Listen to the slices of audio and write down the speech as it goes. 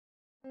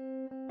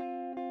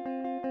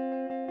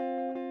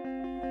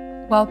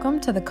Welcome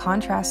to the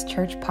Contrast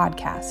Church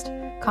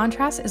podcast.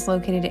 Contrast is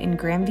located in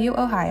Grandview,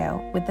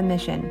 Ohio, with the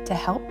mission to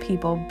help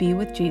people be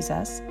with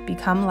Jesus,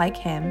 become like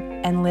him,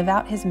 and live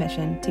out his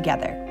mission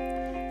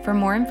together. For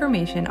more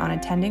information on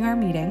attending our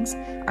meetings,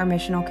 our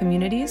missional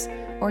communities,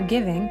 or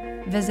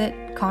giving,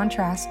 visit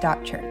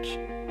contrast.church.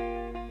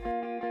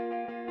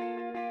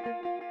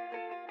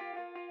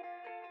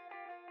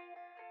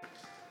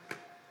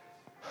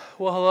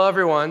 Well, hello,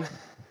 everyone.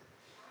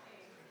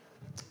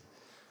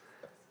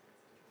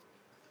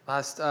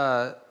 Last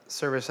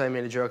service, I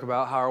made a joke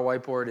about how our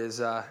whiteboard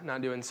is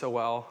not doing so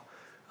well.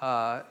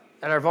 At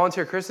our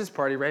volunteer Christmas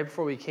party, right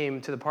before we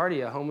came to the party,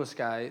 a homeless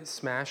guy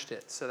smashed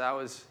it. So that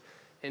was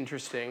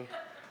interesting.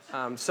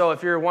 So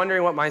if you're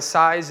wondering what my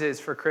size is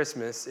for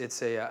Christmas,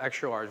 it's a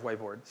extra large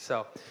whiteboard.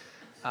 So,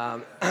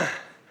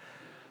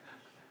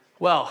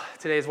 well,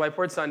 today is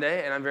Whiteboard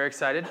Sunday, and I'm very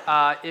excited.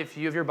 If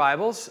you have your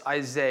Bibles,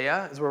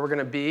 Isaiah is where we're going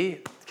to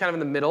be. It's kind of in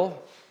the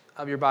middle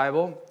of your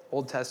Bible,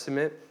 Old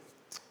Testament.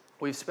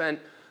 We've spent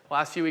the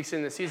last few weeks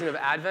in the season of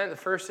Advent. The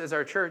first as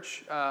our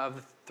church of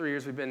the 3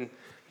 years we've been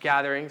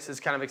gathering. This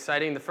is kind of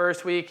exciting. The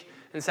first week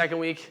and the second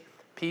week,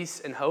 peace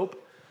and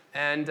hope.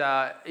 And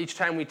each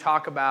time we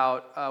talk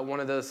about one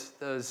of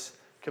those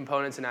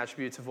components and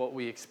attributes of what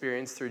we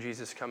experience through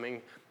Jesus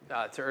coming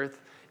to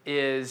earth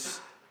is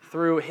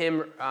through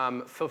him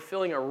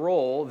fulfilling a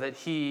role that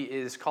he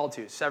is called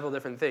to, several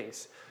different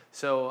things.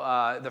 So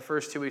the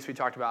first 2 weeks we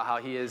talked about how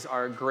he is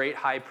our great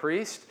high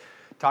priest.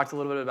 Talked a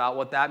little bit about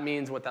what that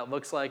means, what that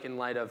looks like in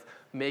light of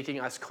making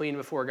us clean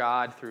before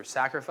God through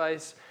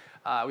sacrifice.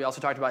 We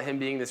also talked about him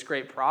being this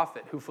great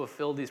prophet who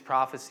fulfilled these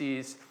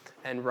prophecies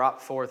and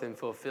brought forth and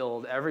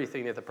fulfilled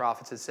everything that the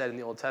prophets had said in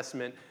the Old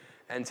Testament.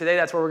 And today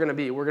that's where we're going to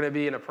be. We're going to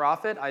be in a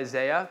prophet,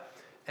 Isaiah,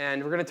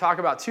 and we're going to talk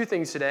about two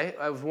things today.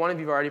 One of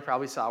you already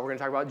probably saw. We're going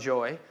to talk about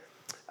joy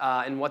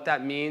and what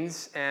that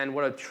means and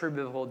what a true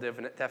biblical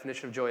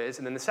definition of joy is.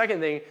 And then the second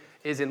thing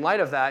is, in light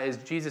of that, is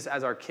Jesus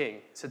as our king.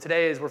 So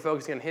today we're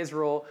focusing on his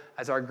role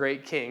as our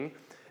great king.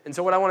 And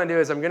so what I want to do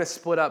is I'm going to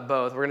split up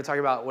both. We're going to talk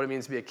about what it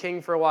means to be a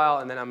king for a while,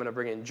 and then I'm going to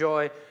bring in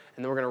joy, and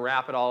then we're going to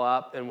wrap it all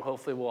up, and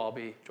hopefully we'll all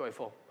be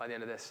joyful by the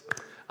end of this.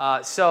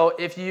 So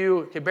if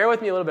you could bear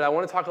with me a little bit, I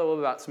want to talk a little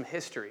bit about some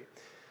history.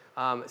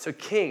 So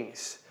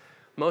kings.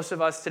 Most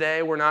of us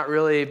today, we're not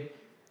really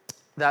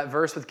that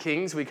versed with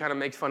kings. We kind of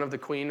make fun of the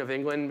Queen of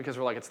England because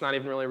we're like, it's not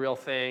even really a real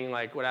thing,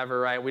 like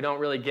whatever, right? We don't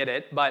really get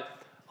it, but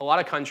a lot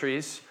of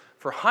countries,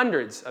 for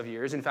hundreds of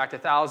years, in fact,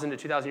 1,000 to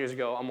 2,000 years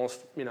ago,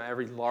 almost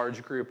every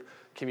large group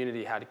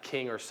community had a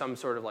king or some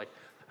sort of like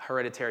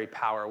hereditary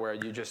power where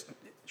you just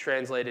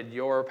translated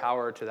your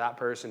power to that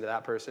person,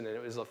 and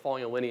it was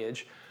following a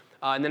lineage.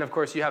 And then, of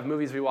course, you have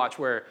movies we watch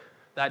where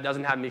that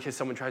doesn't happen because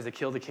someone tries to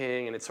kill the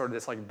king, and it's sort of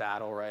this like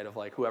battle, right, of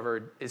like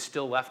whoever is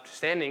still left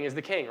standing is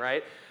the king,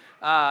 right?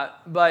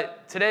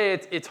 But today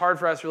it's hard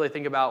for us to really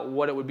think about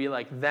what it would be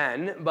like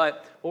then.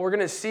 But what we're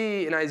going to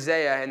see in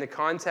Isaiah and the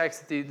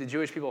context that the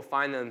Jewish people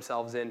find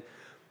themselves in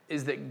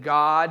is that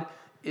God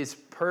is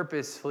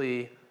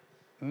purposefully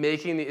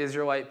making the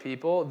Israelite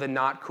people the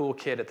not cool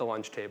kid at the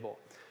lunch table.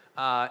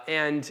 You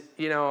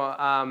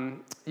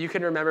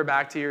can remember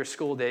back to your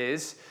school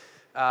days,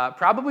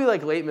 probably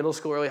like late middle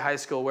school, early high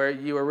school, where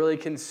you were really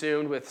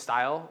consumed with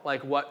style,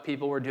 like what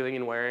people were doing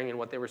and wearing and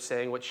what they were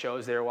saying, what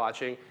shows they were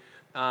watching.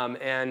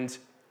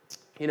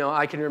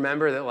 I can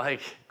remember that like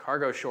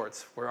cargo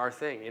shorts were our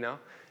thing, in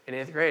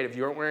 8th grade. If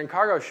you weren't wearing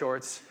cargo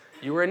shorts,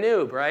 you were a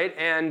noob, right?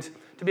 And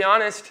to be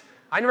honest,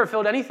 I never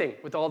filled anything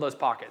with all those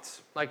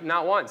pockets. Like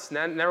not once.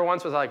 Never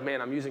once was like,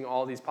 man, I'm using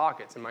all these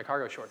pockets in my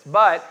cargo shorts.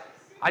 But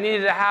I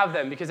needed to have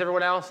them because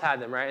everyone else had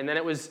them, right? And then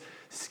it was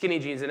skinny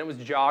jeans and it was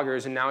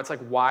joggers and now it's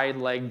like wide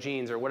leg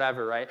jeans or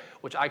whatever, right?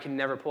 Which I can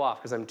never pull off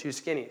because I'm too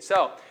skinny.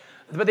 So,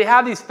 but they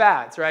have these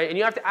fads, right? And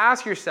you have to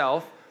ask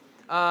yourself,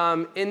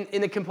 in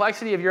the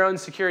complexity of your own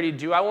security,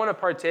 do I want to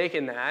partake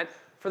in that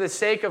for the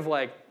sake of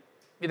like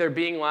either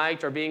being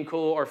liked or being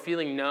cool or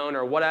feeling known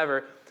or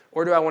whatever,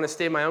 or do I want to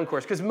stay my own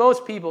course? Because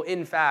most people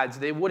in fads,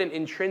 they wouldn't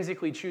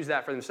intrinsically choose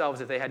that for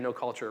themselves if they had no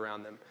culture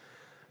around them.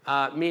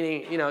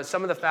 Meaning,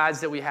 some of the fads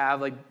that we have,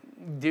 like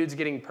dudes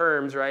getting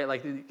perms, right?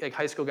 Like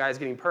high school guys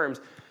getting perms.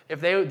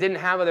 If they didn't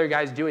have other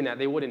guys doing that,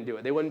 they wouldn't do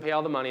it. They wouldn't pay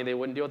all the money. They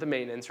wouldn't deal with the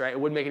maintenance, right? It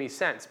wouldn't make any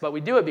sense. But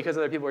we do it because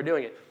other people are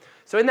doing it.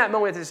 So in that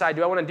moment, we have to decide,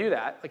 do I want to do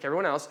that, like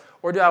everyone else,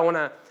 or do I want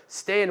to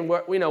stay in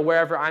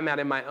wherever I'm at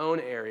in my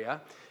own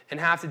area and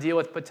have to deal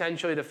with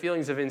potentially the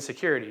feelings of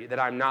insecurity, that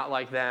I'm not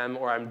like them,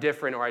 or I'm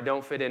different, or I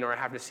don't fit in, or I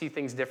have to see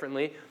things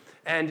differently.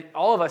 And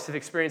all of us have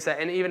experienced that,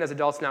 and even as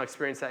adults now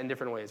experience that in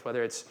different ways,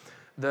 whether it's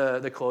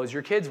the clothes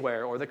your kids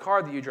wear, or the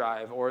car that you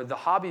drive, or the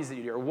hobbies that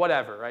you do, or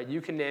whatever, right?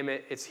 You can name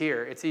it, it's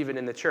here, it's even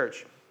in the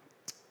church.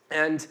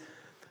 And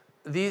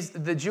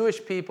the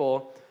Jewish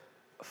people,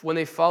 when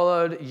they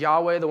followed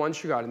Yahweh, the one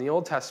true God, in the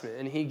Old Testament,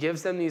 and he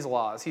gives them these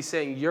laws, he's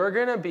saying, you're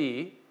going to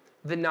be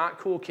the not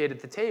cool kid at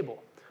the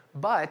table.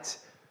 But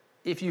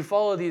if you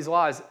follow these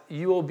laws,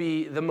 you will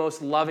be the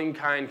most loving,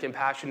 kind,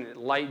 compassionate,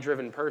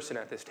 light-driven person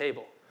at this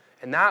table.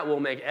 And that will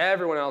make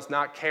everyone else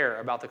not care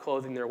about the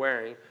clothing they're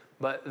wearing,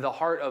 but the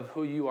heart of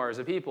who you are as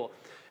a people.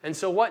 And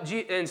so what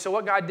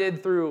God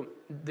did through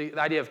the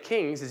idea of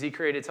kings is he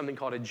created something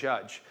called a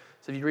judge.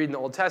 So if you read in the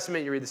Old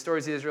Testament, you read the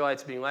stories of the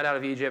Israelites being led out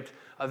of Egypt.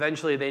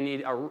 Eventually, they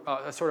need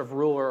a sort of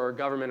ruler or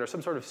government or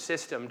some sort of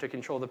system to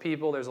control the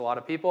people. There's a lot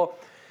of people.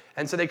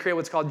 And so they create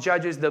what's called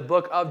judges. The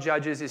book of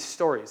Judges is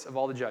stories of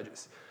all the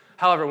judges.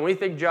 However, when we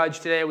think judge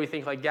today, we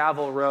think like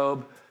gavel,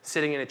 robe,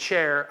 sitting in a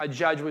chair. A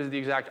judge was the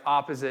exact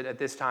opposite at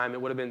this time.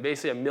 It would have been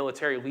basically a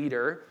military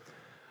leader,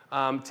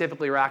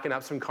 typically racking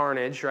up some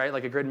carnage, right?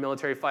 Like a good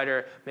military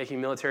fighter making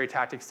military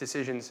tactics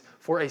decisions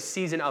for a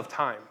season of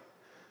time.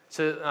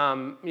 So,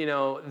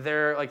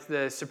 they're like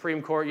the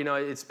Supreme Court,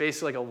 it's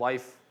basically like a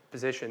life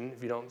position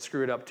if you don't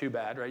screw it up too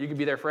bad, right? You could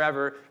be there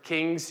forever.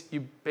 Kings,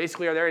 you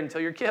basically are there until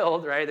you're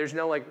killed, right? There's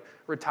no like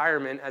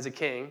retirement as a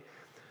king.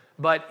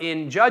 But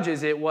in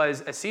Judges, it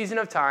was a season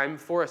of time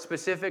for a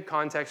specific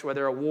context,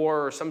 whether a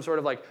war or some sort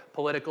of like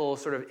political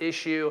sort of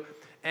issue,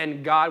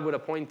 and God would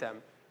appoint them.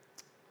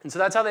 And so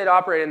that's how they'd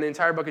operate in the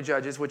entire book of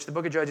Judges, which the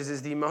book of Judges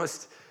is the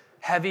most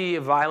heavy,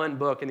 violent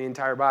book in the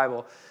entire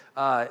Bible,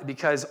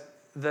 because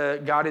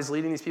God is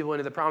leading these people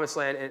into the promised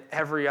land, and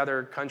every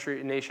other country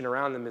and nation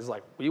around them is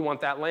like, we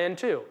want that land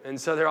too. And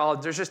so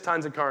there's just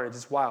tons of carnage.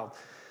 It's wild.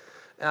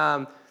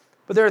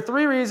 But there are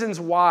three reasons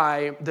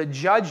why the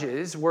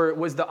judges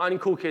was the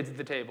uncool kids at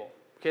the table.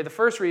 Okay, the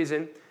first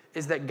reason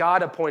is that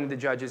God appointed the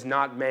judges,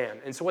 not man.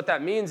 And so what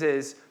that means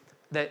is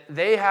that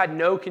they had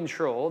no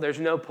control. There's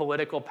no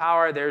political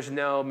power. There's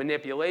no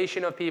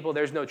manipulation of people.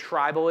 There's no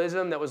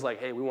tribalism that was like,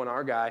 hey, we want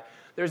our guy.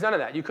 There's none of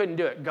that. You couldn't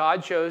do it.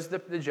 God chose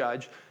the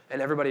judge,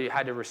 and everybody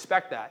had to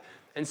respect that.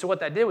 And so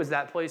what that did was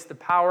that placed the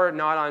power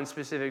not on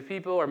specific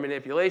people or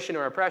manipulation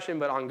or oppression,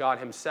 but on God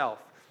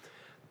himself.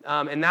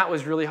 And that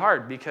was really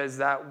hard because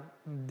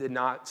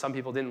some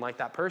people didn't like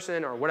that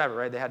person or whatever,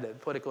 right? They had a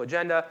political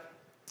agenda.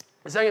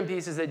 The second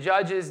piece is that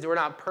judges were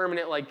not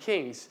permanent like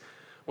kings.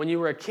 When you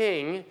were a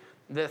king,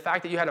 the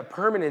fact that you had a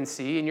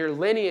permanency and your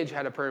lineage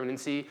had a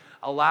permanency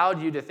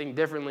allowed you to think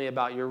differently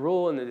about your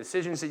rule and the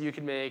decisions that you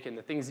could make and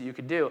the things that you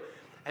could do.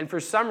 And for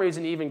some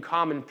reason, even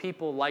common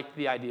people liked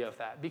the idea of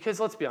that. Because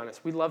let's be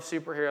honest, we love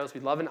superheroes, we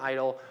love an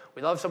idol,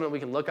 we love someone that we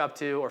can look up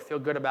to or feel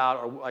good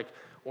about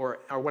or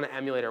want to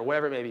emulate or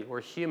whatever it may be.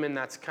 We're human,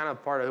 that's kind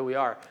of part of who we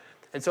are.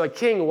 And so a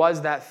king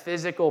was that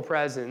physical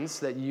presence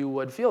that you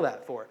would feel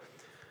that for.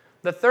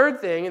 The third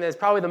thing, and that's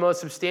probably the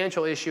most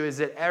substantial issue, is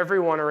that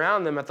everyone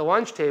around them at the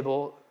lunch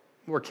table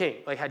were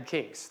had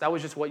kings. That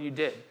was just what you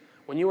did.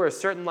 When you were a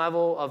certain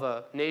level of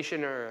a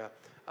nation or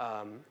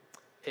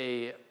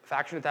a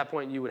faction at that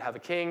point, you would have a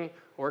king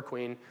or a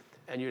queen,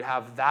 and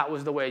that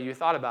was the way you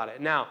thought about it.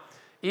 Now,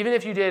 even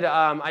if you did,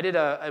 I did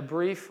a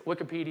brief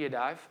Wikipedia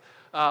dive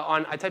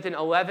I typed in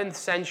 11th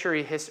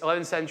century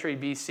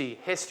BC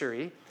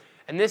history,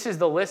 and this is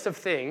the list of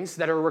things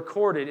that are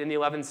recorded in the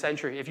 11th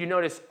century. If you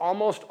notice,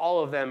 almost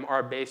all of them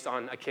are based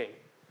on a king.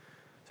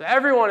 So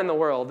everyone in the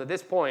world at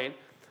this point,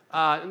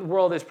 the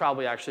world is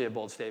probably actually a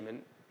bold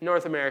statement.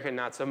 North America,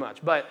 not so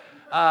much. But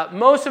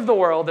most of the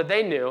world that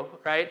they knew,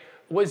 right,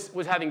 was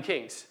having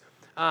kings.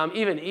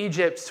 Even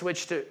Egypt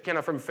switched to kind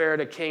of from pharaoh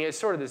to king. It's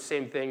sort of the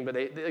same thing, but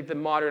they like the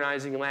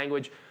modernizing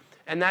language.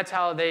 And that's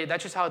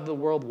just how the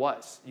world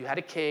was. You had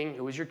a king,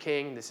 who was your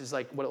king. This is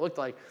like what it looked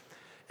like.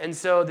 And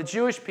so the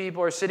Jewish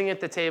people are sitting at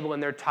the table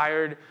and they're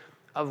tired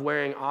of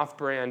wearing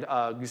off-brand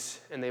Uggs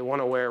and they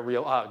want to wear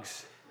real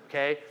Uggs,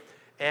 okay?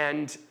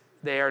 And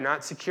they are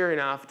not secure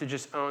enough to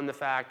just own the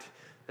fact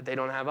that they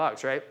don't have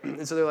Uggs, right?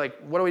 And so they're like,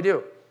 what do we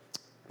do?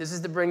 This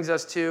brings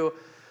us to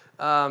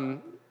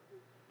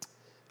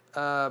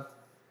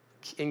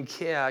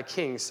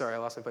Kings. Sorry, I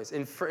lost my place.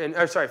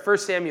 1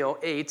 Samuel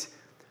 8.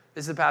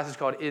 This is a passage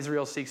called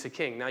Israel Seeks a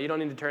King. Now, you don't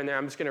need to turn there.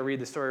 I'm just going to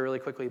read the story really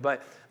quickly.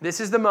 But this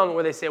is the moment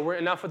where they say, we're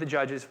enough with the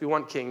judges. We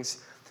want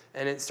kings.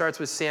 And it starts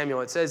with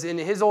Samuel. It says, in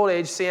his old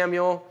age,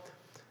 Samuel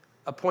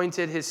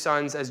appointed his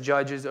sons as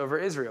judges over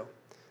Israel.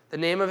 The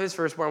name of his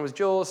firstborn was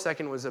Joel.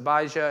 Second was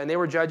Abijah. And they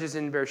were judges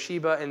in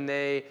Beersheba, and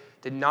they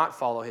did not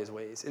follow his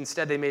ways.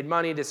 Instead, they made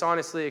money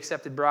dishonestly,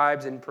 accepted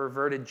bribes, and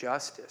perverted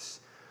justice.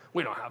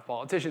 We don't have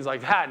politicians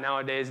like that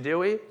nowadays, do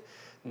we?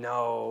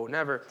 No,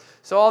 never.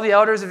 So all the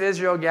elders of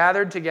Israel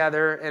gathered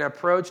together and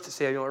approached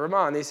Samuel at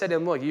Ramah. And they said to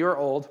him, look, you are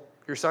old.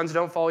 Your sons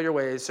don't follow your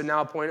ways. So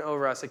now appoint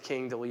over us a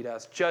king to lead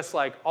us, just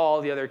like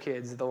all the other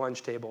kids at the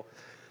lunch table.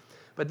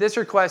 But this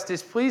request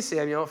displeased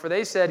Samuel, for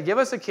they said, give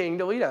us a king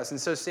to lead us. And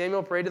so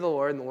Samuel prayed to the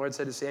Lord, and the Lord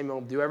said to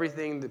Samuel, do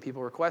everything the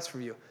people request from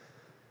you.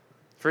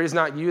 For it is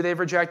not you they've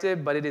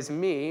rejected, but it is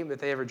me that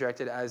they have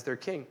rejected as their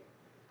king,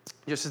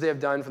 just as they have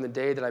done from the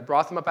day that I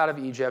brought them up out of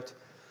Egypt.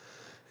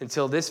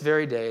 Until this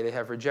very day, they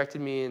have rejected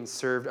me and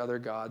served other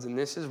gods, and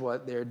this is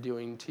what they're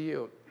doing to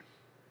you.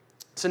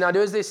 So now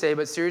do as they say,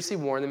 but seriously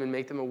warn them and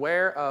make them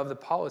aware of the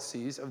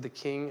policies of the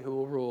king who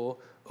will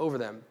rule over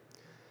them.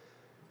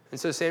 And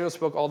so Samuel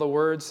spoke all the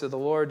words of the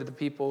Lord to the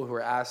people who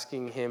were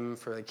asking him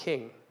for the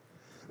king.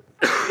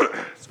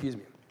 Excuse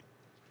me.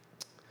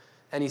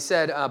 And he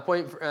said,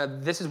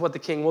 this is what the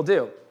king will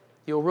do.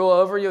 He He will rule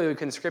over you. He will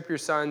conscript your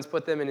sons,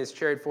 put them in his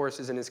chariot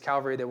forces and his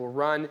cavalry. They will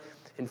run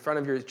in front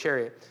of your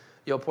chariot.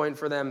 You'll appoint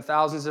for them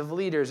thousands of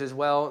leaders, as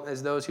well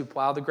as those who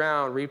plow the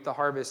ground, reap the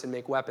harvest, and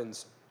make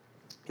weapons.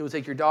 He will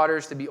take your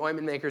daughters to be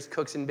ointment makers,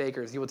 cooks, and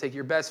bakers. He will take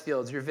your best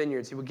fields, your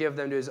vineyards. He will give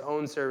them to his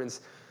own servants.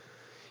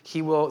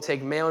 He will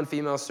take male and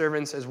female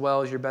servants, as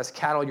well as your best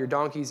cattle, your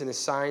donkeys, and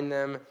assign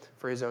them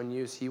for his own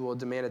use. He will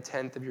demand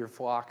 1/10 of your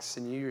flocks,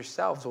 and you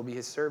yourselves will be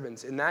his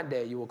servants. In that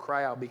day you will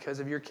cry out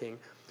because of your king,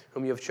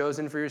 whom you have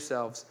chosen for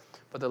yourselves,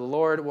 but the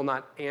Lord will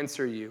not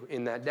answer you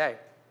in that day.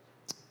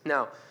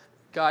 Now,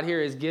 God here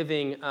is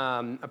giving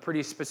a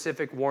pretty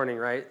specific warning,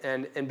 right?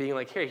 And being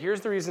like, hey, here's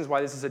the reasons why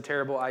this is a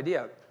terrible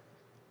idea.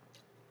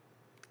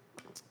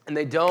 And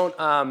they don't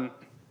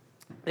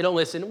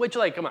listen, which,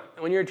 like, come on.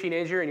 When you're a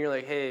teenager and you're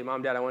like, hey,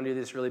 mom, dad, I want to do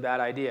this really bad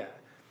idea.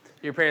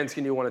 Your parents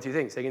can do one of two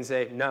things. They can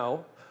say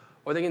no,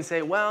 or they can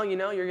say, well,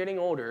 you're getting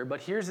older,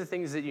 but here's the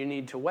things that you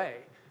need to weigh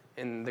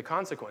and the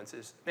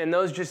consequences. And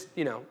those just,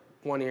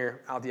 one ear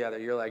out the other.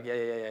 You're like,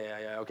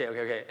 yeah,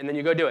 okay. And then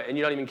you go do it, and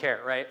you don't even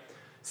care, right?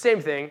 Same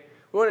thing.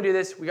 We want to do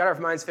this. We got our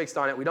minds fixed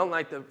on it. We don't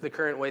like the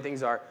current way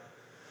things are.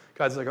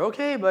 God's like,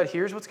 okay, but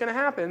here's what's going to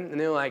happen. And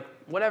they're like,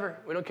 whatever,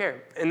 we don't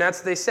care. And that's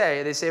what they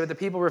say. They say, but the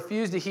people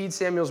refused to heed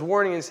Samuel's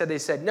warning and they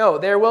said, no,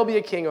 there will be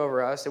a king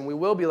over us, and we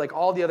will be like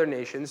all the other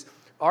nations.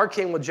 Our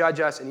king will judge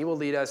us, and he will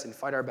lead us and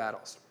fight our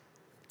battles.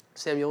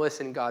 Samuel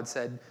listened. God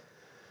said,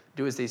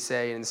 do as they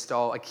say and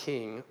install a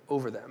king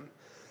over them.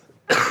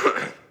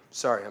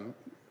 Sorry, I'm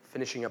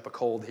finishing up a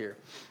cold here.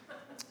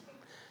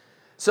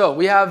 So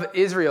we have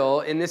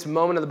Israel in this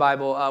moment of the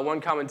Bible. One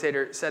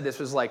commentator said this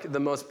was like the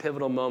most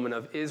pivotal moment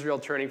of Israel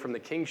turning from the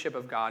kingship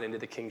of God into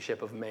the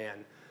kingship of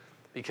man.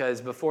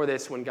 Because before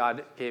this, when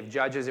God gave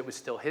judges, it was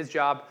still his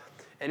job.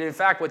 And in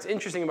fact, what's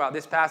interesting about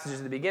this passage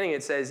at the beginning,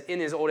 it says, in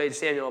his old age,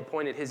 Samuel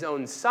appointed his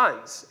own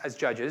sons as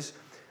judges.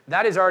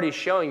 That is already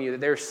showing you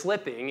that they're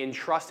slipping in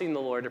trusting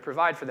the Lord to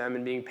provide for them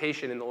and being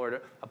patient in the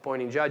Lord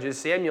appointing judges.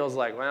 Samuel's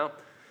like, well,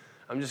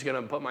 I'm just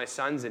going to put my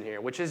sons in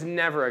here, which is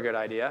never a good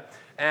idea.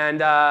 And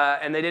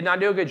they did not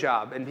do a good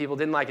job, and people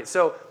didn't like it.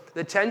 So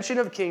the tension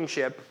of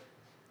kingship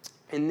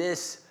in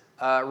this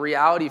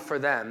reality for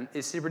them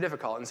is super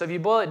difficult. And so if you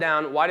boil it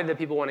down, why did the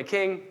people want a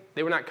king?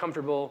 They were not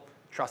comfortable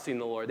trusting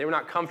the Lord. They were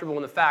not comfortable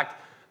in the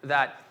fact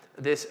that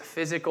this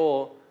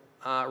physical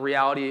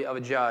reality of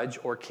a judge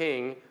or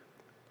king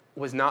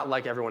was not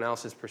like everyone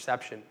else's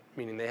perception,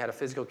 meaning they had a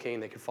physical king,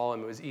 they could follow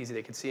him, it was easy,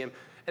 they could see him.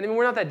 And I mean,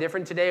 we're not that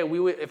different today.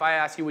 If I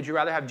ask you, would you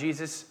rather have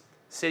Jesus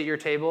sit at your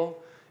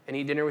table and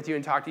eat dinner with you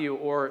and talk to you,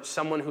 or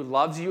someone who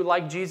loves you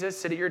like Jesus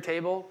sit at your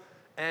table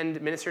and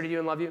minister to you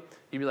and love you?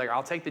 You'd be like,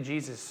 I'll take the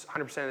Jesus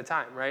 100% of the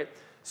time, right?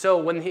 So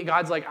when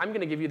God's like, I'm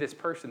going to give you this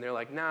person, they're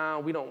like, nah,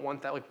 we don't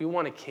want that. Like, we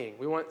want a king.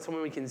 We want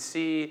someone we can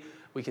see,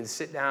 we can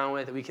sit down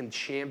with, we can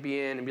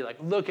champion and be like,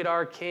 look at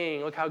our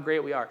king, look how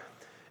great we are.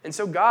 And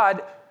so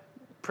God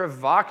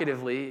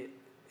provocatively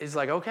is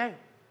like, okay.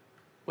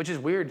 Which is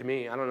weird to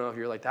me. I don't know if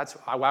you're like,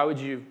 why would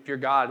you, if you're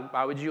God,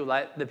 why would you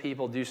let the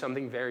people do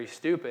something very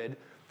stupid?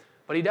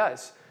 But he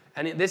does.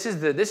 And this is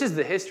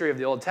the history of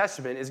the Old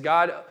Testament, is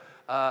God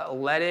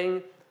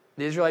letting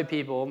the Israelite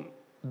people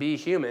be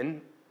human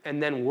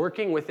and then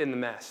working within the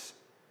mess.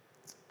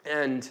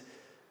 And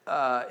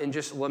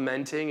just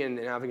lamenting and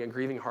having a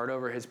grieving heart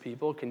over his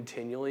people,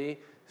 continually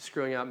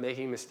screwing up,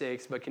 making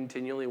mistakes, but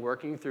continually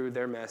working through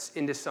their mess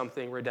into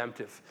something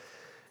redemptive.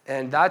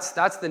 And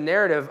that's the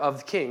narrative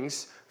of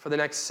Kings for the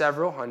next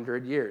several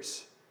hundred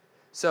years.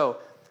 So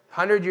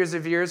 100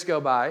 years go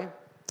by,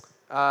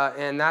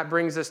 and that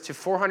brings us to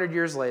 400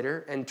 years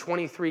later and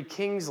 23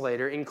 kings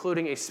later,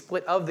 including a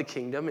split of the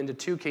kingdom into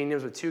two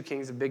kingdoms with two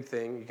kings, a big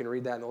thing. You can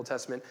read that in the Old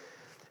Testament.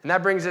 And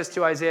that brings us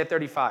to Isaiah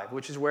 35,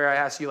 which is where I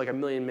asked you like a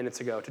million minutes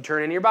ago to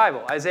turn in your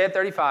Bible. Isaiah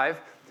 35,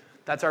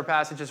 that's our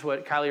passage, is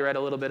what Kylie read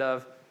a little bit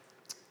of.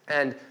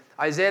 And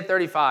Isaiah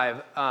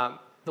 35,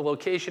 the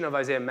location of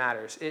Isaiah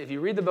matters. If you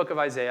read the book of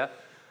Isaiah,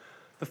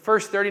 the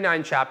first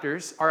 39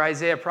 chapters are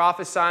Isaiah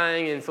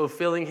prophesying and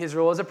fulfilling his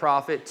role as a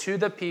prophet to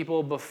the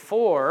people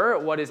before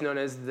what is known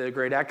as the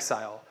Great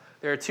Exile.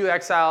 There are two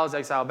exiles,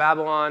 exile of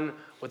Babylon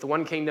with the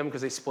one kingdom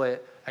because they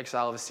split,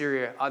 exile of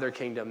Assyria, other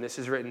kingdom. This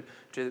is written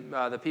to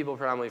the people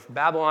predominantly from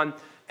Babylon.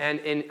 And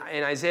in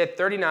Isaiah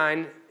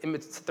 39, and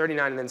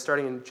then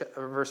starting in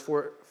verse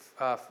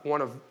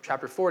 1 of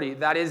chapter 40,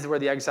 that is where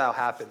the exile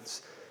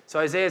happens. So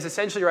Isaiah is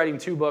essentially writing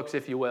two books,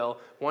 if you will.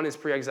 One is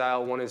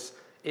pre-exile, one is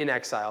in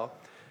exile.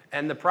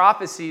 And the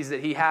prophecies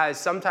that he has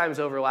sometimes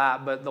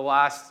overlap, but the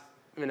last,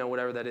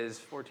 whatever that is,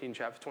 14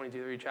 chapters,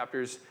 23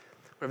 chapters,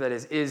 whatever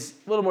that is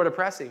a little more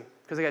depressing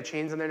because they got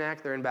chains on their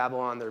neck. They're in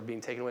Babylon. They're being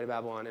taken away to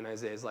Babylon. And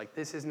Isaiah's like,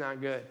 this is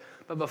not good.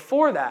 But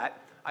before that,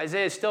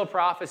 Isaiah is still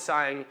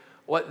prophesying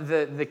what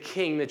the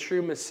king, the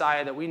true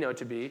Messiah that we know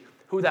to be,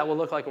 who that will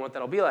look like and what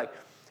that'll be like.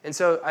 And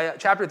so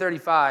chapter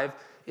 35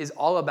 is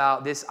all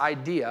about this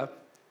idea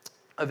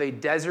of a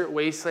desert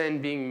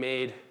wasteland being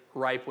made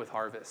ripe with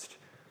harvest.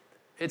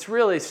 It's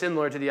really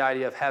similar to the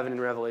idea of heaven in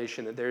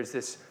Revelation, that there's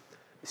this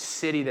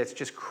city that's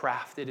just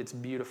crafted, it's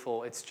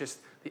beautiful, it's just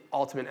the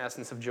ultimate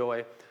essence of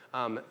joy.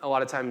 A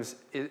lot of times,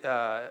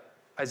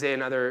 Isaiah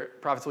and other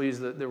prophets will use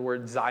the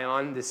word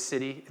Zion, this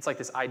city. It's like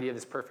this idea of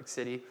this perfect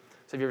city.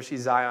 So if you ever see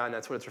Zion,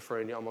 that's what it's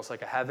referring to, almost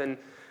like a heaven.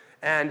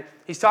 And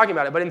he's talking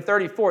about it. But in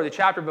 34, the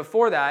chapter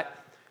before that,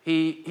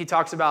 he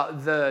talks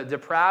about the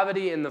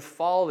depravity and the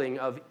falling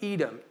of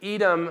Edom.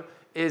 Edom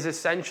is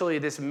essentially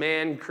this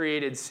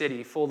man-created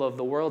city full of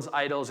the world's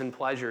idols and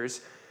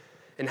pleasures,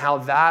 and how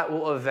that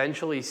will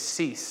eventually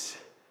cease.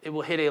 It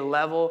will hit a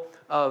level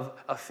of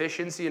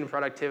efficiency and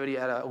productivity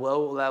at a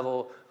low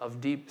level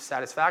of deep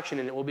satisfaction,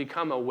 and it will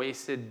become a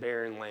wasted,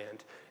 barren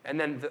land. And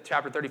then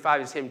chapter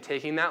 35 is him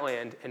taking that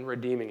land and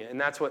redeeming it. And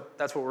that's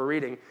what we're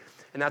reading.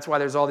 And that's why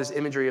there's all this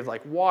imagery of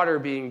like water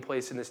being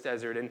placed in this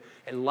desert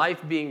and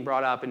life being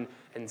brought up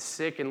and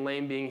sick and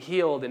lame being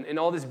healed and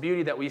all this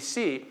beauty that we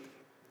see.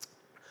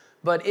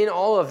 But in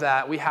all of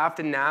that, we have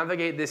to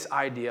navigate this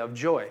idea of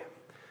joy.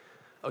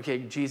 Okay,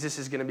 Jesus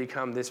is going to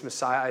become this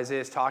Messiah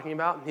Isaiah is talking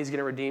about. He's going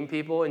to redeem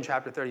people in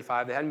chapter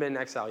 35. They hadn't been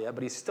in exile yet,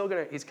 but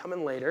he's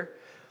coming later.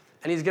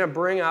 And he's going to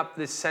bring up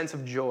this sense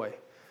of joy.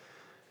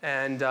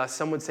 And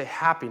some would say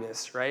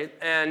happiness, right?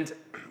 And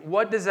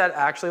what does that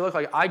actually look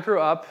like? I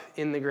grew up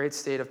in the great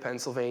state of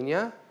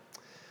Pennsylvania,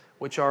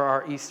 which are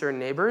our eastern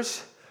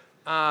neighbors.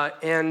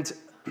 And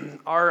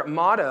our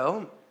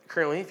motto,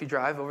 currently, if you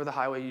drive over the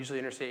highway, usually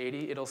Interstate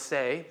 80, it'll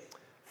say,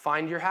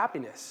 find your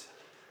happiness.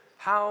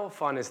 How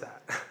fun is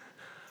that?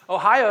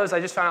 Ohio's, I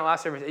just found out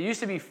last service, it used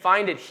to be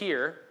find it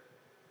here,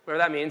 whatever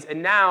that means,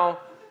 and now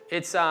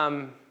it's,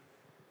 what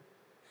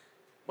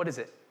is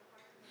it?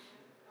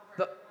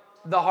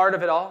 The heart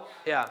of it all?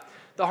 Yeah,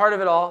 the heart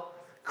of it all.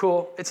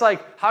 Cool. It's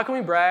like, how can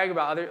we brag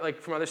about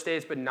from other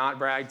states but not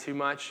brag too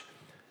much?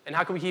 And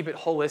how can we keep it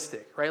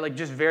holistic, right? Like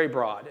just very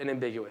broad and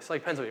ambiguous.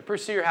 Like Pennsylvania,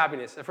 pursue your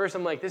happiness. At first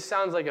I'm like, this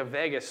sounds like a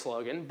Vegas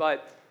slogan,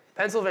 but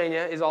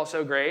Pennsylvania is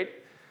also great.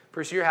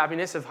 Pursue your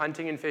happiness of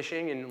hunting and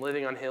fishing and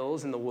living on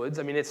hills in the woods.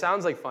 I mean, it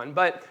sounds like fun,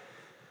 but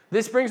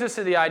this brings us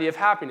to the idea of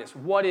happiness.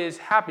 What is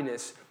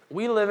happiness?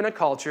 We live in a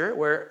culture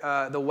where,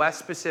 the West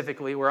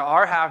specifically, where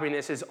our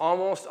happiness is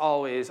almost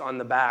always on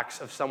the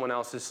backs of someone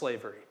else's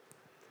slavery.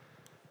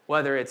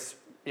 Whether it's,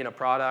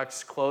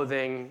 products,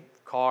 clothing,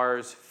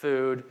 cars,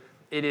 food,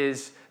 it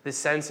is the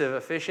sense of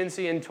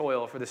efficiency and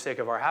toil for the sake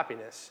of our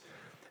happiness.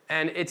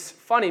 And it's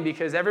funny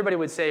because everybody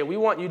would say, we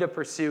want you to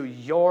pursue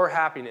your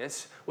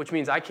happiness, which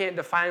means I can't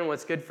define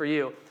what's good for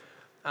you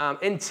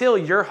until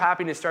your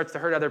happiness starts to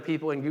hurt other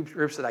people in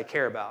groups that I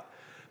care about.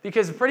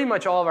 Because pretty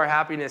much all of our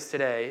happiness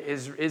today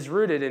is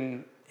rooted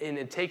in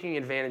taking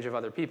advantage of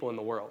other people in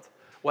the world,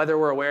 whether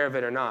we're aware of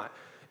it or not.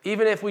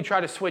 Even if we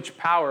try to switch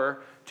power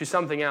to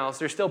something else,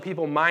 there's still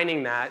people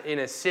mining that in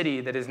a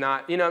city that is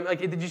not, you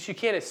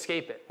can't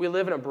escape it. We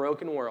live in a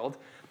broken world.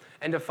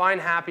 And to find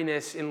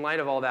happiness in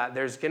light of all that,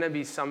 there's going to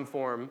be some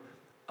form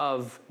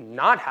of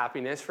not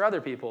happiness for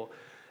other people.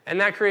 And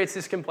that creates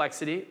this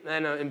complexity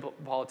in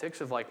politics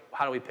of like,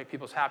 how do we pick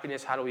people's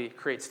happiness? How do we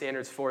create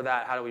standards for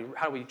that? How do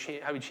we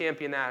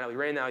champion that? How do we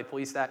rein that? How do we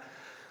police that?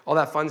 All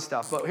that fun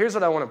stuff. But here's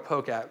what I want to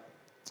poke at.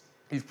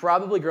 You've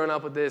probably grown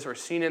up with this or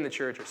seen it in the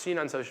church or seen it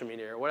on social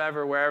media or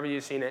whatever, wherever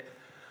you've seen it.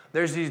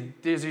 There's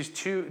these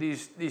two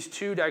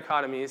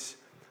dichotomies,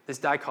 this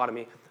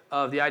dichotomy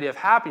of the idea of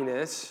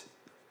happiness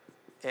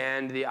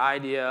and the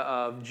idea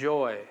of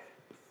joy.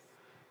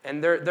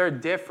 And they're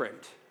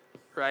different,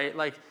 right?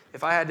 Like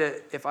if I had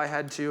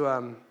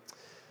to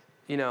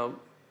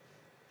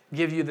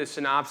give you the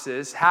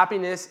synopsis,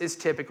 happiness is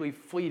typically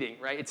fleeting,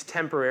 right? It's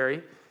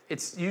temporary.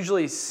 It's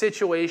usually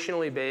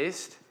situationally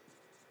based.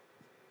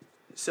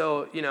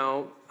 So,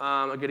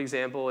 a good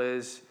example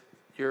is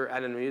you're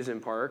at an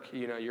amusement park,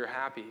 you're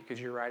happy because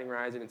you're riding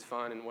rides and it's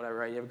fun and whatever,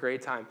 right? You have a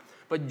great time.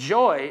 But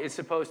joy is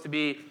supposed to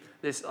be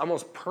this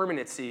almost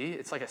permanency.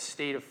 It's like a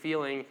state of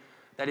feeling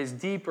that is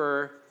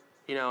deeper,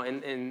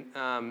 and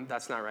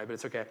that's not right, but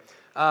it's okay.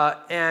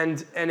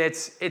 And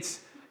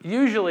it's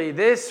usually,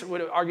 this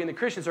would argue in the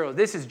Christian circle,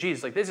 this is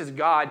Jesus. Like, this is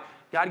God.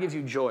 God gives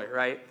you joy,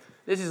 right?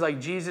 This is like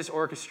Jesus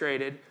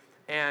orchestrated.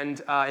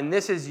 And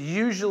this is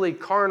usually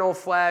carnal,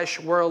 flesh,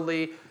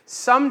 worldly.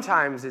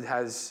 Sometimes it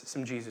has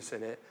some Jesus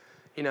in it,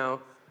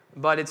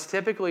 but it's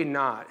typically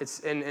not.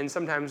 And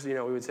sometimes, we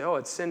would say, oh,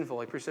 it's sinful.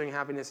 Like pursuing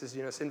happiness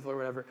is, sinful or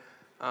whatever.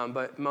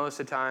 But most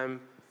of the time,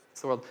 it's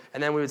the world.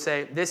 And then we would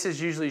say, this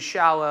is usually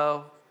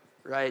shallow,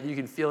 right? You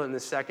can feel it in the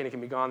second. It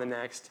can be gone the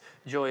next.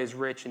 Joy is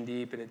rich and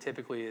deep, and it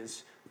typically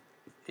is,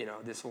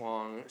 this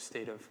long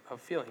state of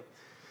feeling.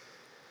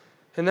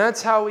 And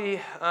that's how we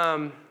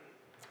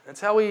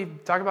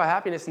talk about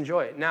happiness and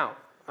joy. Now,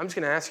 I'm just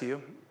going to ask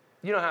you.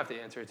 You don't have to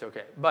answer. It's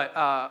okay. But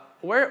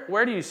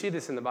where do you see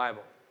this in the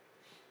Bible?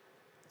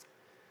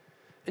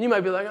 And you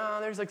might be like,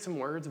 there's like some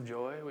words of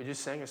joy. We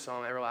just sang a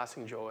song,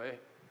 Everlasting Joy.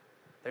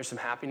 There's some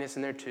happiness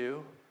in there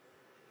too.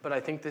 But I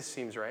think this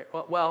seems right.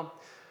 Well,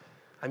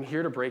 I'm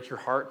here to break your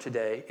heart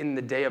today in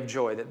the day of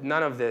joy, that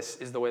none of this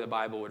is the way the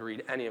Bible would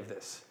read any of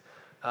this.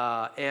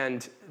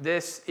 And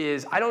this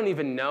is, I don't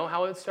even know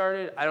how it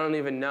started. I don't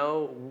even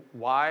know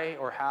why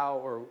or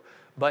how,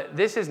 but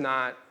this is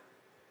not,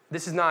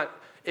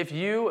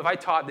 If I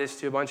taught this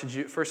to a bunch of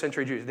first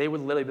century Jews, they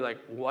would literally be like,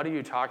 what are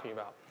you talking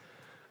about?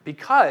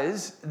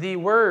 Because the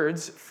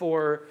words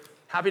for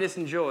happiness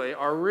and joy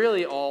are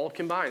really all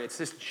combined. It's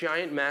this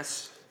giant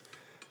mess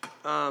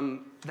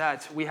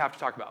that we have to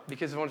talk about.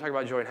 Because if I want to talk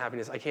about joy and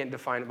happiness, I can't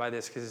define it by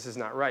this because this is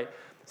not right.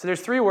 So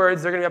there's 3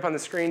 words. They're going to be up on the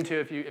screen too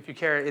if you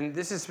care. And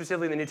this is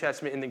specifically in the New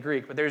Testament in the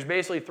Greek. But there's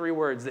basically 3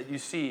 words that you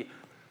see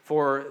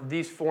for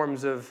these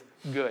forms of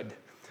good.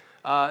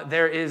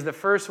 There is the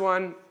first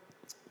one,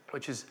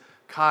 which is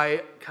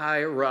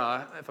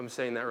kaira, if I'm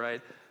saying that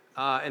right.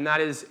 And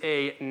that is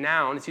a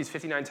noun. It's used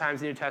 59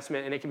 times in the New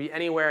Testament, and it can be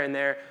anywhere in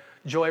there.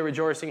 Joy,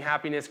 rejoicing,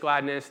 happiness,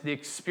 gladness, the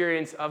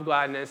experience of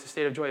gladness, the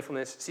state of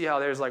joyfulness. See how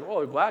there's like,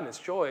 gladness,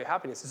 joy,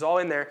 happiness. It's all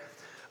in there.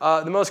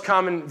 The most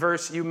common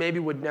verse you maybe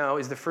would know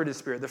is the fruit of the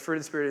Spirit. The fruit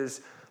of the Spirit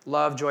is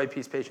love, joy,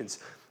 peace, patience.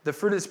 The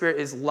fruit of the Spirit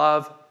is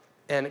love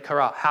and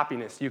kara,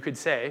 happiness, you could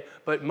say.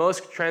 But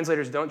most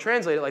translators don't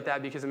translate it like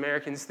that because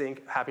Americans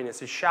think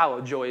happiness is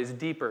shallow, joy is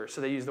deeper.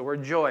 So they use the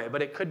word joy,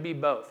 but it could be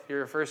both. If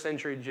you're a first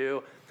century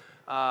Jew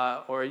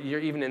or you're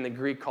even in the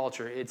Greek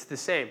culture, it's the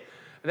same.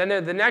 And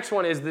then the next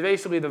one is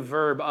basically the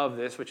verb of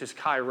this, which is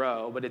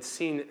kairo, but it's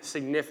seen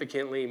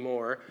significantly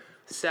more,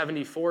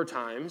 74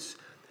 times.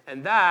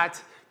 And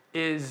that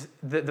is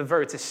the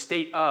verb. It's a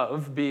state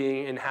of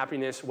being in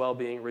happiness,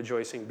 well-being,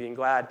 rejoicing, being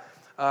glad.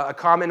 A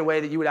common way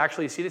that you would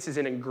actually see this is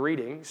in a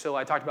greeting. So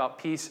I talked about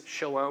peace,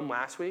 shalom,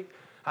 last week.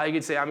 How you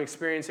could say, I'm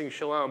experiencing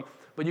shalom,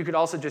 but you could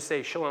also just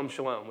say shalom,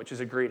 shalom, which is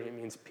a greeting. It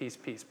means peace,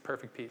 peace,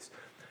 perfect peace.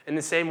 In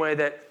the same way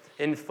that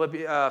in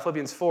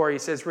Philippians 4, he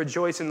says,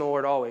 rejoice in the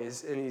Lord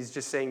always. And he's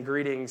just saying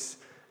greetings,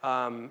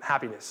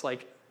 happiness.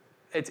 Like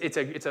it's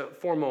a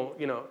formal,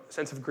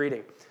 sense of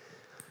greeting.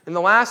 And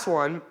the last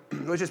one,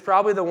 which is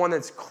probably the one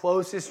that's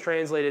closest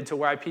translated to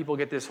why people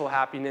get this whole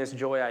happiness,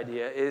 joy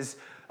idea, is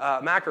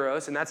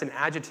makarios. And that's an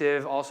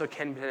adjective, also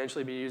can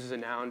potentially be used as a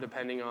noun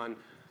depending on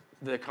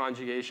the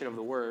conjugation of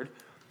the word.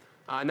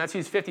 And that's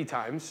used 50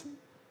 times.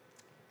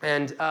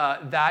 And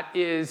that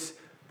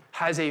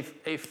has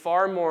a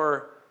far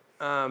more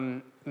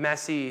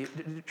messy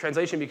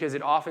translation because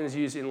it often is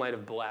used in light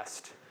of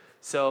blessed.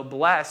 So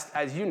blessed,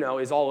 as you know,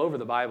 is all over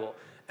the Bible.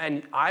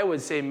 And I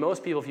would say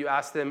most people, if you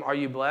ask them, are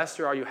you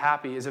blessed or are you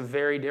happy, is a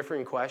very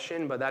different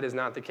question, but that is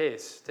not the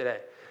case today.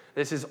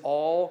 This is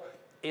all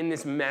in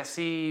this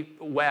messy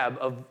web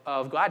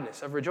of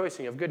gladness, of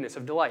rejoicing, of goodness,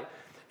 of delight.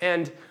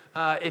 And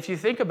if you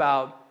think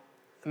about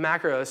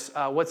makarios,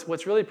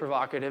 what's really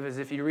provocative is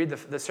if you read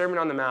the Sermon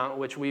on the Mount,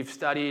 which we've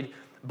studied,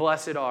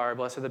 blessed are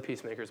the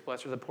peacemakers,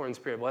 blessed are the poor in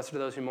spirit, blessed are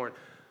those who mourn.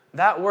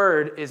 That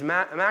word is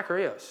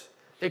makarios.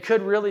 It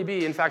could really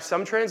be, in fact,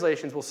 some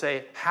translations will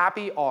say,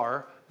 happy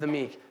are the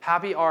meek,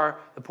 happy are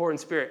the poor in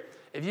spirit.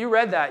 If you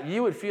read that,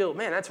 you would feel,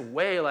 man, that's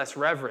way less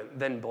reverent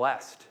than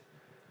blessed.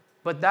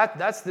 But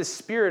that's the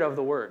spirit of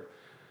the word.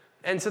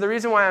 And so the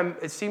reason why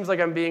it seems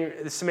like I'm being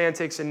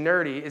semantics and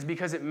nerdy is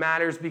because it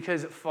matters,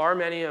 because far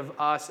many of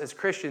us as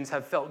Christians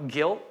have felt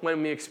guilt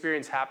when we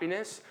experience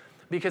happiness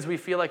because we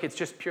feel like it's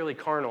just purely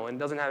carnal and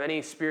doesn't have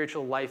any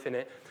spiritual life in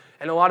it.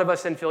 And a lot of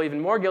us then feel even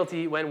more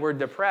guilty when we're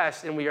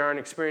depressed and we aren't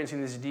experiencing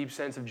this deep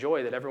sense of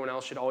joy that everyone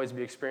else should always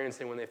be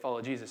experiencing when they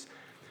follow Jesus.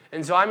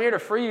 And so I'm here to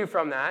free you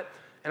from that,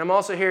 and I'm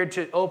also here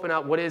to open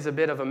up what is a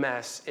bit of a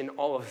mess in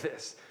all of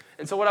this.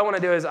 And so what I want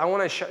to do is I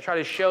want to try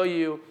to show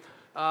you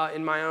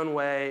in my own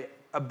way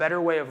a better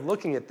way of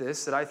looking at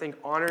this that I think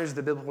honors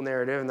the biblical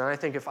narrative, and that I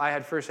think if I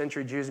had first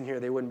century Jews in here,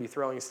 they wouldn't be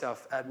throwing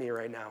stuff at me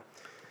right now.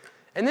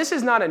 And this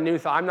is not a new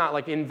thought. I'm not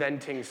like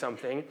inventing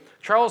something.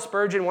 Charles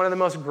Spurgeon, one of the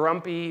most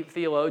grumpy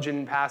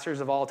theologian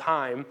pastors of all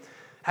time,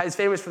 is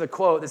famous for the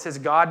quote that says,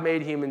 God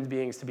made human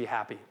beings to be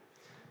happy.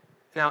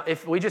 Now,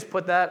 if we just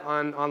put that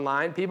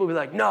online, people will be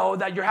like, no,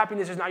 that your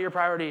happiness is not your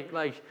priority.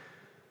 Like,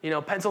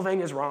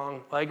 Pennsylvania's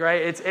wrong. Like,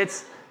 right?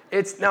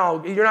 It's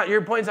no, you're not.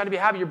 Your point is not to be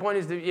happy. Your point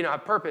is to,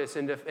 have purpose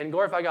and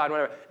glorify God,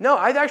 whatever. No,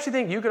 I actually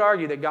think you could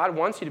argue that God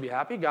wants you to be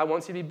happy. God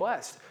wants you to be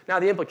blessed. Now,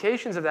 the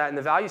implications of that and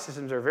the value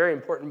systems are very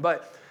important,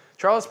 but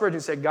Charles Spurgeon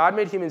said, God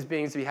made human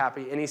beings to be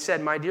happy. And he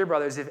said, my dear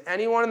brothers, if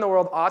anyone in the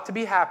world ought to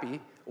be happy,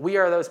 we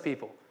are those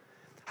people.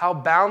 How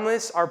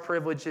boundless our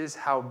privileges,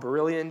 how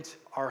brilliant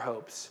our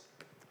hopes.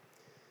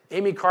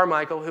 Amy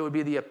Carmichael, who would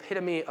be the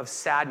epitome of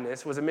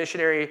sadness, was a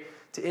missionary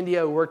to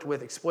India who worked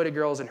with exploited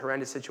girls in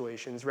horrendous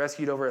situations,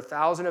 rescued over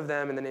 1,000 of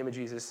them in the name of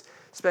Jesus,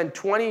 spent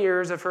 20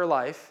 years of her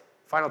life,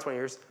 final 20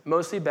 years,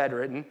 mostly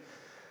bedridden,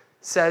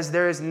 says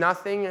there is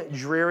nothing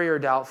dreary or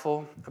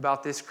doubtful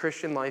about this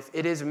Christian life.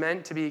 It is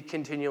meant to be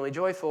continually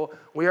joyful.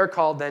 We are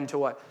called then to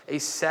what? A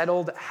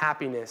settled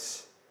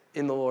happiness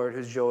in the Lord,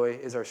 whose joy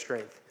is our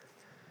strength.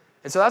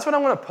 And so that's what I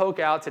want to poke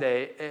out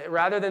today,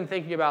 rather than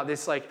thinking about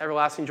this like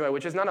everlasting joy,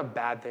 which is not a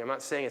bad thing. I'm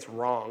not saying it's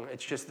wrong.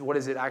 It's just, what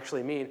does it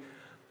actually mean?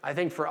 I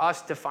think for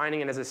us,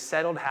 defining it as a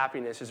settled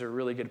happiness is a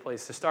really good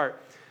place to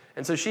start.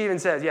 And so she even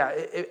says,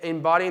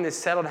 embodying this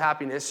settled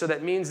happiness. So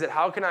that means that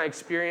how can I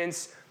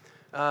experience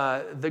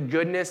the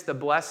goodness, the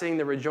blessing,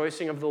 the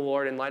rejoicing of the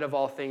Lord in light of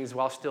all things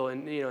while still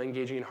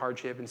engaging in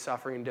hardship and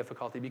suffering and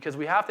difficulty? Because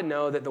we have to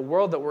know that the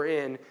world that we're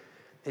in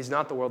is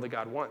not the world that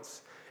God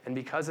wants. And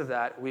because of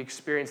that, we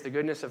experience the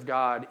goodness of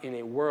God in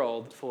a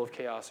world full of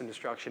chaos and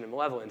destruction and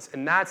malevolence.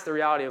 And that's the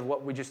reality of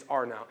what we just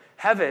are now.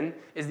 Heaven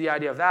is the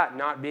idea of that,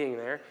 not being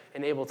there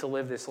and able to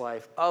live this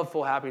life of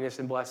full happiness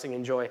and blessing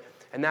and joy.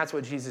 And that's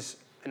what Jesus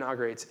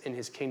inaugurates in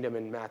his kingdom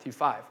in Matthew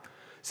 5.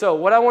 So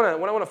what I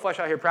want to flesh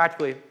out here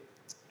practically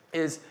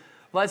is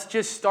let's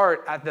just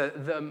start at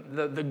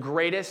the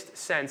greatest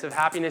sense of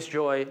happiness,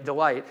 joy,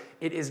 delight.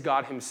 It is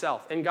God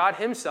himself. And God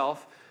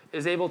himself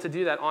is able to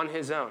do that on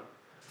his own.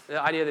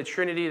 The idea of the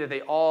Trinity, that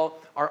they all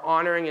are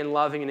honoring and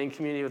loving and in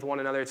community with one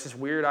another. It's this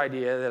weird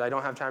idea that I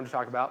don't have time to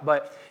talk about.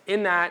 But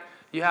in that,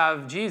 you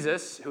have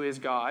Jesus, who is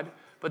God,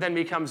 but then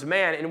becomes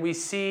man. And we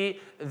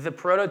see the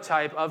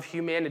prototype of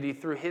humanity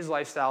through his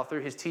lifestyle,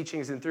 through his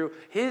teachings, and through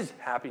his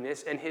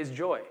happiness and his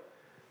joy.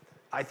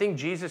 I think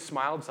Jesus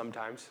smiled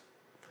sometimes.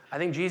 I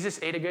think Jesus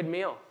ate a good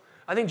meal.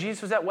 I think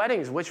Jesus was at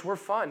weddings, which were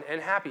fun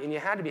and happy, and you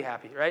had to be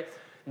happy, right?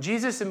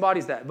 Jesus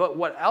embodies that. But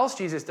what else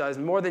Jesus does,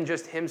 more than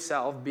just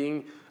himself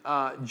being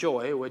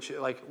joy, which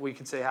like we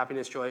could say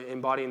happiness, joy,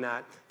 embodying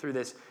that through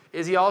this,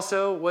 is he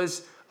also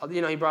was,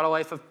 he brought a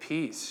life of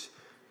peace.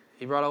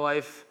 He brought a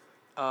life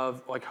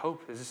of like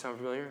hope. Does this sound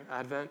familiar?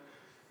 Advent.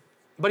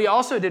 But he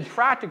also did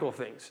practical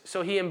things.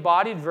 So he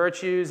embodied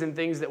virtues and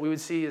things that we would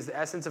see as the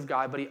essence of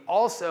God, but he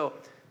also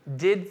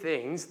did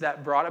things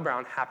that brought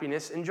about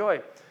happiness and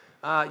joy.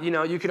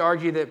 You could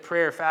argue that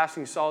prayer,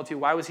 fasting, solitude,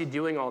 why was he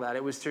doing all that?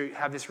 It was to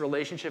have this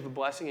relationship of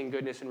blessing and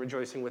goodness and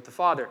rejoicing with the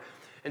Father.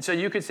 And so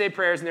you could say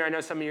prayers in there. I know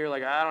some of you are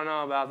like, I don't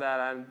know about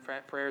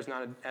that. Prayer is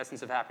not an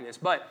essence of happiness.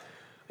 But,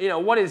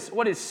 what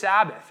is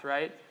Sabbath,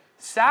 right?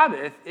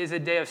 Sabbath is a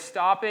day of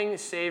stopping,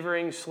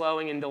 savoring,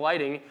 slowing, and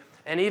delighting.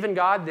 And even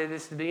God did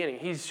this at the beginning.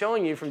 He's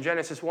showing you from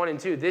Genesis 1 and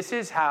 2, this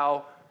is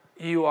how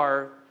you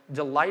are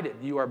delighted,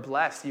 you are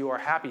blessed, you are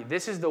happy.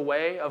 This is the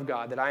way of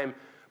God that I am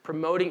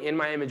promoting in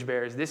my image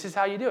bearers. This is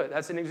how you do it.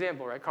 That's an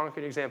example, right?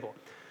 Concrete example.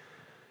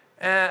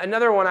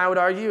 Another one I would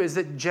argue is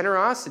that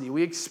generosity.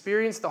 We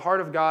experience the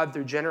heart of God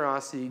through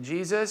generosity.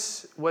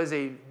 Jesus was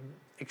an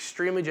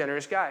extremely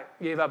generous guy.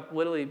 He gave up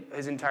literally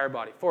his entire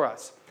body for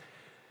us.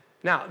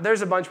 Now,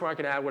 there's a bunch more I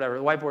can add, whatever.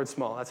 The whiteboard's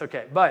small, that's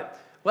okay. But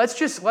let's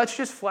just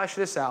flesh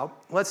this out.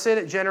 Let's say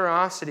that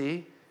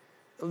generosity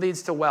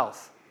leads to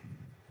wealth.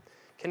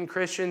 Can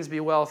Christians be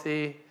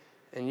wealthy?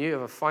 And you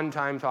have a fun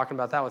time talking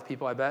about that with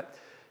people, I bet.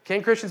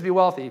 Can Christians be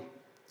wealthy?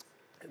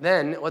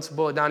 Then let's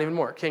boil it down even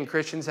more. Can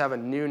Christians have a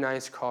new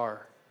nice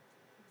car?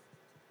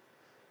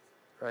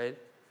 Right?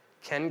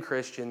 Can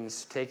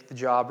Christians take the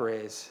job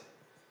raise?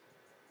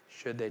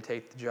 Should they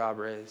take the job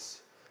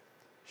raise?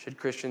 Should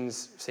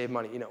Christians save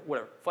money?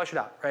 Whatever. Flesh it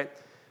out, right?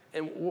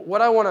 And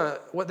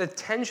what the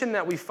tension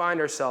that we find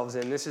ourselves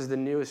in, this is the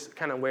newest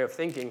kind of way of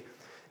thinking,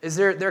 is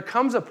there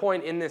comes a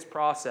point in this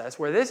process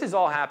where this is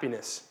all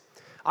happiness.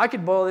 I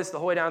could boil this the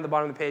whole way down to the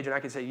bottom of the page and I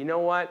could say, you know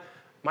what?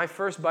 My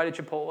first bite at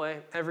Chipotle,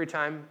 every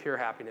time, pure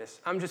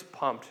happiness. I'm just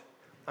pumped.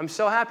 I'm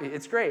so happy.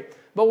 It's great.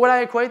 But would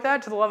I equate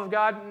that to the love of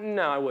God?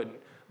 No, I wouldn't.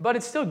 But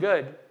it's still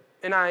good.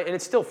 And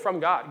it's still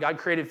from God. God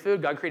created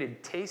food. God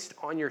created taste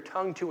on your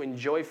tongue to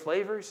enjoy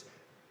flavors.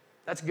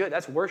 That's good.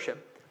 That's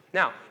worship.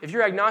 Now, if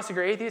you're agnostic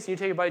or atheist and you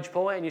take a bite of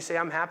Chipotle and you say,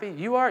 I'm happy,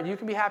 you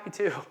can be happy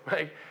too.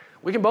 Right?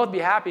 We can both be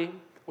happy.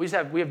 We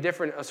have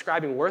different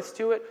ascribing worths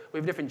to it. We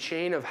have a different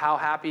chain of how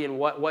happy and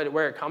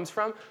where it comes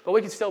from. But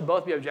we can still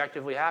both be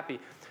objectively happy.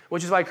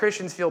 Which is why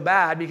Christians feel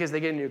bad because they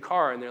get a new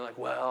car and they're like,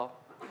 well,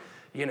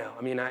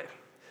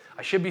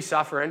 I should be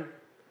suffering,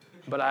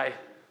 but I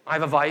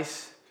have a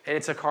vice and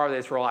it's a car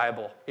that's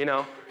reliable,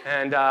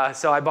 And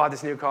so I bought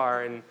this new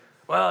car and,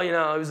 well,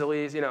 it was at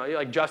least, you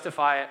like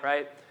justify it,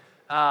 right?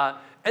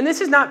 And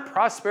this is not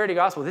prosperity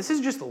gospel. This is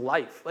just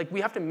life. Like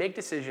we have to make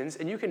decisions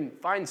and you can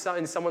find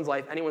in someone's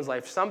life, anyone's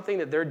life, something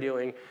that they're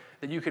doing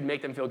that you could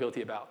make them feel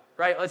guilty about,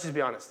 right? Let's just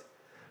be honest.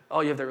 Oh,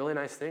 you have that really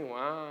nice thing.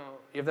 Wow.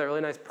 You have that really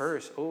nice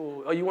purse.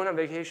 Oh, you went on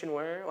vacation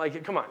where?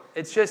 Like, come on.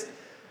 It's just,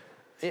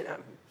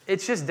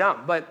 it's just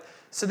dumb. But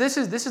so this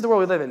is the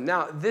world we live in.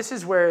 Now, this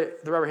is where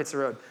the rubber hits the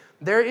road.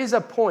 There is a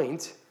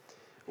point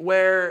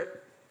where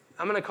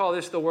I'm going to call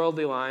this the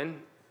worldly line,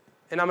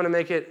 and I'm going to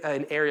make it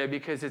an area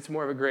because it's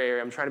more of a gray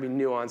area. I'm trying to be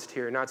nuanced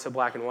here, not so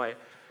black and white.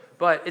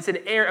 But it's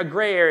a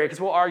gray area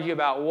because we'll argue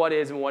about what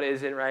is and what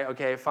isn't, right?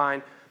 Okay,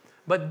 fine.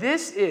 But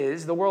this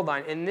is the world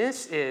line, and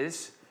this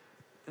is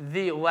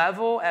the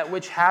level at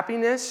which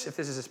happiness, if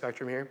this is a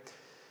spectrum here,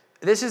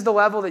 this is the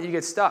level that you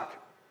get stuck.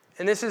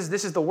 And this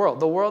is the world.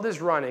 The world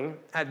is running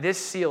at this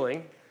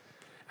ceiling,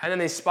 and then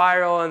they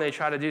spiral and they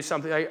try to do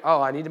something like,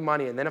 oh, I need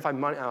money, and then if I have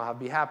money, I'll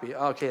be happy.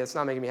 Okay, that's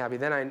not making me happy.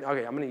 Then I'm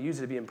going to use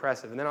it to be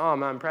impressive. And then, I'm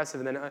not impressive.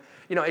 And then,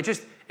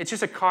 it's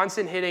just a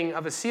constant hitting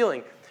of a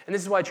ceiling. And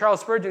this is why Charles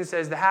Spurgeon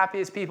says the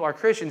happiest people are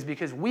Christians,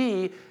 because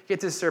we get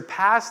to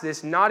surpass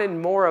this, not in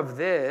more of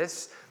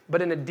this,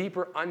 but in a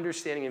deeper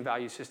understanding and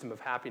value system of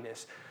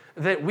happiness.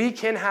 That we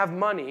can have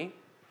money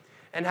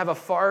and have a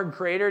far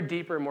greater,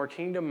 deeper, more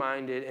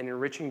kingdom-minded and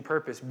enriching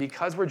purpose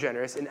because we're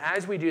generous. And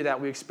as we do that,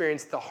 we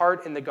experience the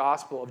heart and the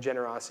gospel of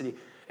generosity.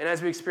 And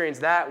as we experience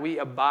that, we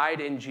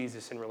abide in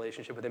Jesus in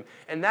relationship with him.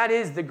 And that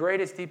is the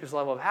greatest, deepest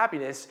level of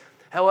happiness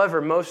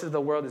However, most of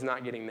the world is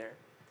not getting there.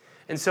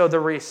 And so the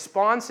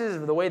responses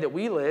of the way that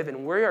we live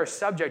and we are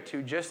subject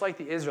to, just like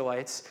the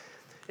Israelites,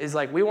 is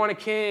like, we want a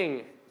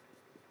king,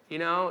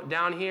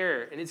 down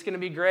here, and it's going to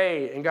be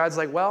great. And God's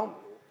like, well,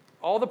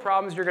 all the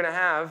problems you're going to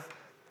have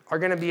are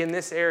going to be in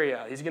this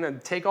area. He's going to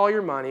take all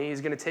your money. He's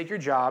going to take your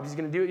jobs. He's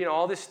going to do,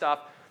 all this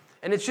stuff.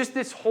 And it's just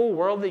this whole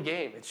worldly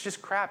game. It's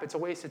just crap. It's a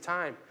waste of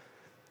time.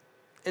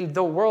 And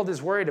the world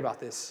is worried about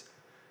this.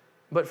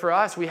 But for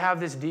us, we have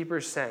this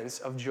deeper sense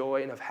of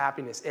joy and of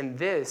happiness. And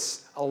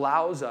this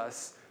allows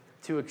us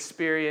to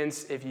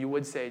experience, if you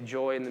would say,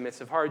 joy in the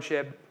midst of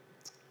hardship,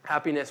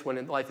 happiness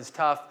when life is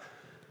tough.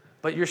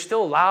 But you're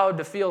still allowed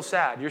to feel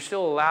sad. You're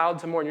still allowed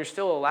to mourn. You're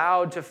still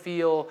allowed to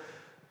feel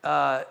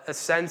a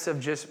sense of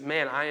just,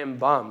 man, I am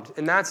bummed.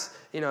 And that's,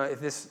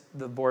 if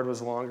the board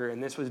was longer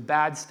and this was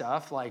bad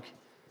stuff like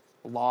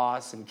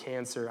loss and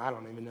cancer, I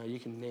don't even know, you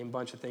can name a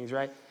bunch of things,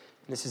 right?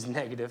 And this is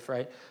negative,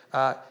 right?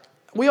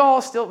 We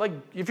all still,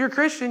 if you're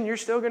Christian, you're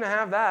still going to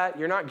have that.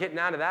 You're not getting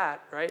out of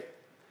that, right?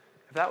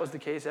 If that was the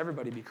case,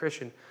 everybody would be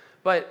Christian.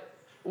 But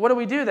what do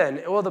we do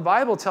then? Well, the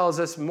Bible tells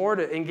us more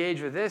to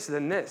engage with this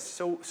than this.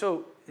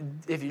 So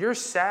if you're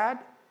sad,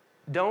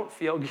 don't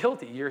feel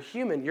guilty. You're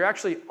human. You're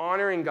actually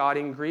honoring God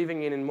in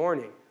grieving and in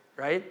mourning,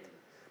 right?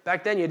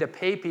 Back then, you had to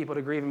pay people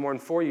to grieve and mourn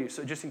for you,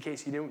 so just in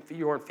case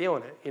you weren't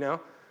feeling it,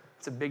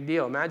 It's a big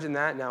deal. Imagine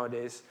that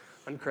nowadays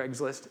on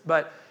Craigslist.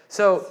 But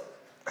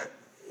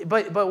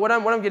what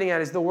I'm getting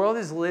at is the world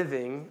is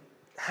living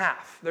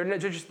half.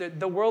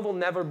 The world will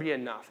never be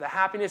enough. The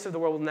happiness of the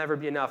world will never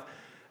be enough.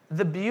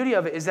 The beauty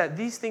of it is that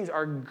these things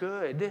are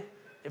good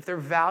if they're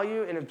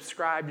valued and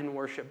ascribed in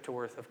worship to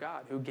worth of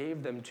God, who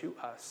gave them to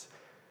us.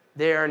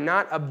 They are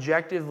not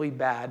objectively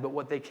bad, but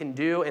what they can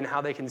do and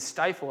how they can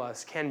stifle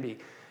us can be.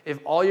 If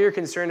all you're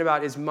concerned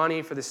about is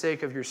money for the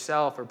sake of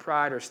yourself or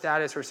pride or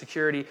status or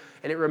security,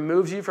 and it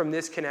removes you from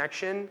this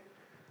connection,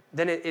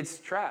 then it's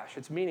trash.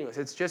 It's meaningless.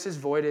 It's just as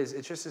void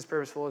it's just as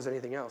purposeful as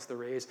anything else, the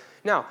raise.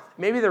 Now,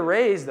 maybe the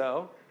raise,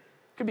 though,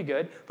 could be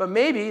good, but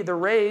maybe the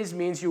raise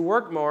means you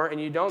work more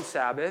and you don't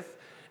Sabbath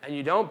and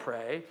you don't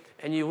pray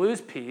and you lose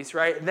peace,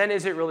 right? Then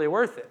is it really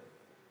worth it?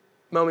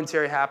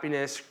 Momentary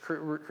happiness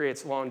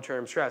creates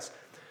long-term stress.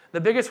 The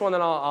biggest one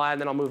that I'll add,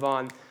 and then I'll move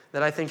on,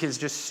 that I think is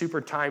just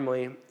super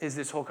timely is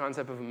this whole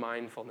concept of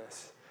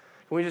mindfulness.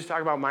 Can we just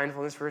talk about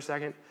mindfulness for a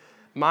second?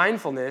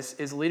 Mindfulness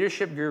is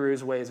leadership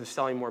gurus' ways of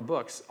selling more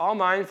books. All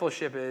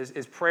mindfulship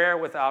is prayer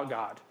without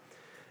God.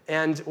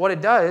 And what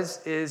it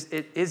does is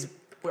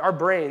our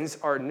brains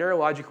are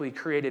neurologically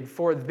created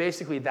for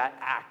basically that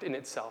act in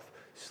itself.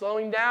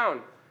 Slowing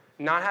down,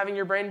 not having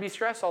your brain be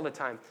stressed all the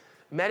time.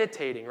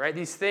 Meditating, right?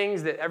 These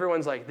things that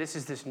everyone's like, this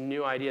is this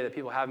new idea that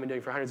people haven't been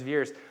doing for hundreds of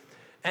years.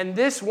 And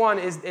this one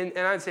is, and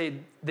I'd say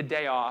the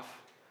day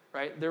off,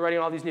 right? They're writing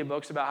all these new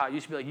books about how it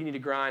used to be like, you need to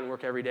grind,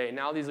 work every day. And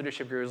now these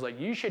leadership gurus like,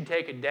 you should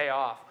take a day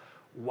off.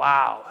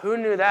 Wow, who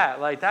knew that?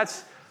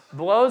 That's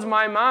blows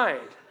my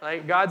mind.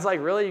 God's like,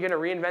 really, you're going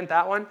to reinvent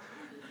that one?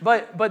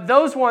 But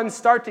those ones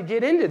start to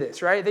get into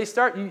this, right?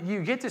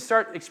 You get to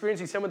start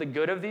experiencing some of the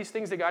good of these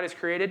things that God has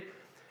created,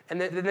 and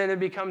then it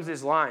becomes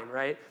this line,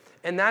 right?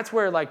 And that's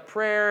where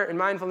prayer and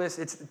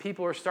mindfulness,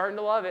 people are starting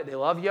to love it. They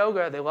love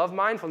yoga. They love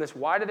mindfulness.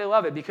 Why do they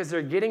love it? Because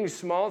they're getting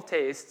small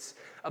tastes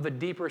of a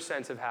deeper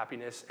sense of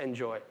happiness and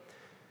joy.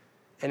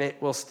 And it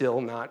will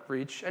still not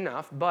reach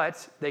enough,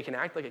 but they can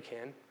act like it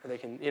can, or they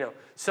can,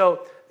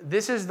 So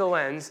this is the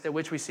lens at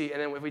which we see,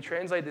 and then if we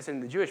translate this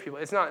into the Jewish people,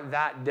 it's not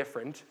that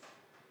different.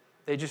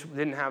 They just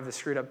didn't have the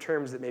screwed up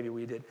terms that maybe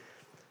we did.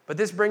 But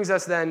this brings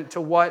us then to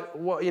what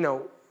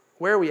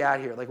where are we at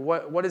here?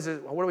 What is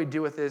it? What do we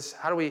do with this?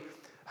 How do we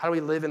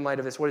live in light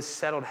of this? What does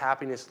settled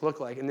happiness look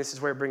like? And this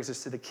is where it brings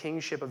us to the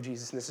kingship of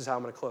Jesus, and this is how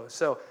I'm going to close.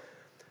 So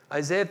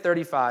Isaiah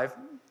 35,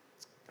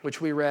 which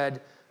we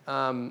read,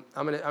 I'm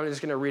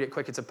just going to read it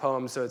quick. It's a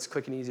poem, so it's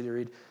quick and easy to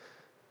read,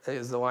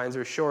 as the lines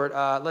are short.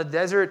 Let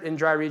desert and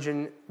dry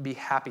region be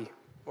happy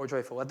or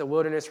joyful. Let the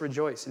wilderness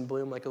rejoice and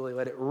bloom like a lily.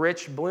 Let it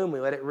rich bloom.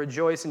 Let it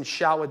rejoice and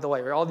shout with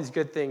delight. All these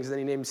good things. Then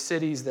he names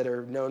cities that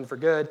are known for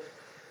good.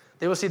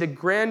 They will see the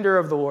grandeur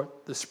of the Lord,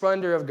 the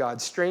splendor of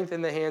God, strength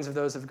in the hands of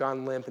those who have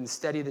gone limp, and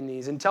steady the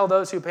knees. And tell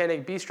those who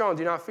panic, be strong,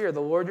 do not fear. The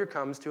Lord your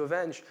comes to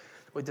avenge.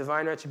 With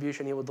divine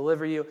retribution, he will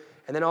deliver you.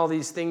 And then all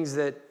these things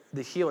the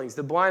healings.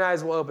 The blind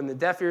eyes will open, the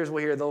deaf ears will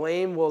hear, the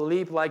lame will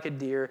leap like a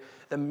deer,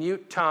 the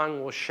mute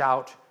tongue will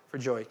shout for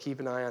joy. Keep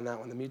an eye on that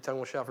one. The mute tongue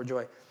will shout for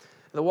joy.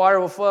 The water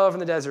will flow from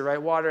the desert,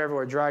 right? Water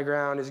everywhere. Dry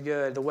ground is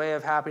good. The way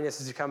of happiness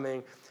is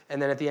coming.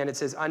 And then at the end it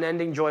says,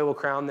 unending joy will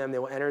crown them. They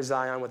will enter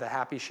Zion with a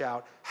happy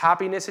shout.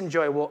 Happiness and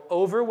joy will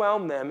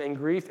overwhelm them, and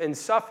grief and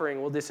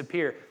suffering will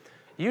disappear.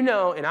 You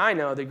know, and I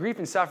know, that grief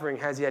and suffering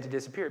has yet to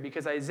disappear,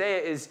 because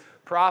Isaiah is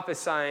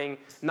prophesying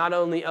not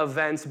only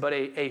events, but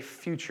a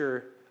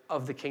future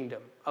of the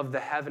kingdom, of the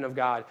heaven of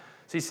God.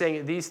 So he's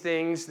saying these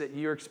things that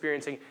you're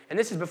experiencing, and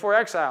this is before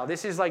exile.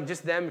 This is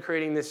just them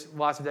creating this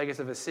Las Vegas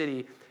of a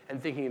city and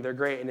thinking they're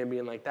great, and then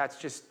being like, that's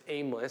just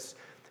aimless.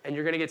 And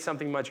you're going to get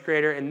something much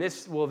greater, and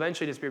this will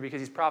eventually disappear,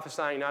 because he's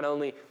prophesying not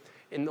only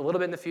in a little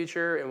bit in the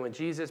future and with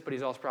Jesus, but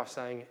he's also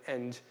prophesying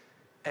and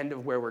and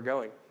of where we're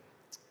going.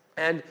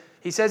 And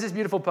he says this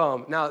beautiful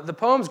poem. Now, the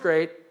poem's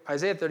great,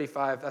 Isaiah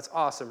 35, that's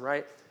awesome,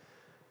 right?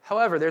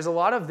 However, there's a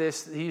lot of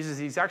this, he uses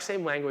the exact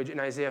same language in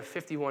Isaiah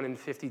 51 and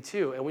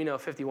 52, and we know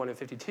 51 and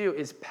 52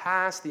 is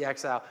past the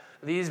exile.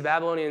 These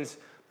Babylonians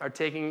are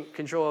taking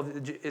control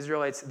of the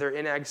Israelites, they're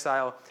in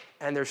exile,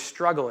 and they're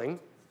struggling.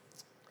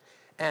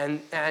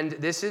 And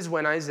this is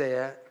when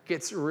Isaiah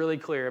gets really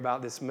clear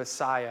about this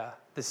Messiah,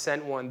 the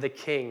sent one, the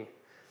king.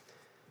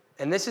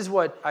 And this is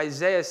what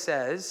Isaiah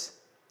says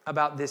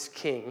about this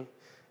king.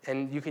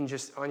 And you can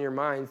just, on your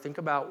mind, think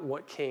about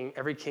what king,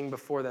 every king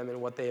before them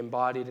and what they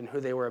embodied and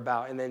who they were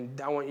about. And then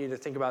I want you to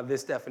think about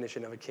this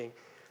definition of a king.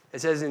 It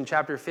says in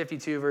chapter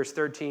 52, verse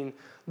 13,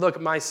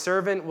 "Look, my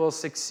servant will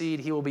succeed.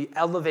 He will be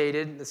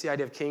elevated." That's the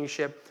idea of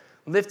kingship.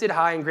 "Lifted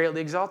high and greatly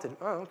exalted."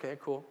 Oh, okay,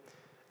 cool.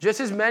 "Just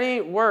as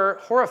many were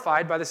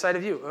horrified by the sight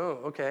of you." Oh,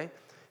 okay.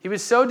 "He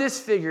was so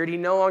disfigured, he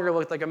no longer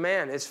looked like a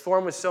man. His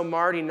form was so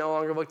marred, he no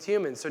longer looked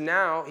human. So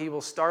now he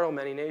will startle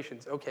many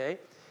nations." Okay.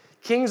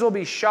 "Kings will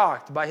be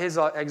shocked by his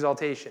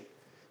exaltation."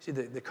 See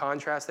the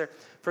contrast there?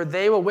 "For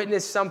they will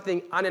witness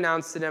something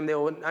unannounced to them. They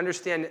will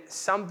understand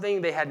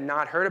something they had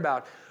not heard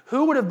about."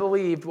 Who would have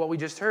believed what we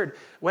just heard?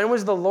 When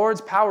was the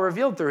Lord's power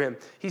revealed through him?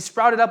 He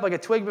sprouted up like a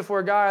twig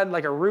before God,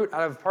 like a root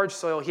out of parched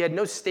soil. He had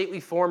no stately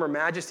form or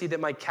majesty that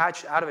might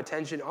catch out of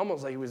attention,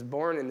 almost like he was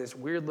born in this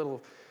weird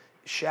little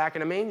shack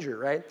in a manger,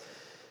 right?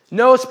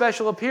 No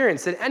special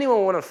appearance. Did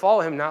anyone want to follow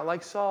him? Not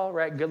like Saul,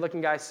 right?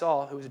 Good-looking guy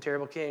Saul, who was a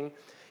terrible king.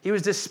 He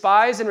was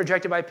despised and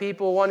rejected by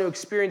people, one who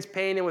experienced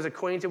pain and was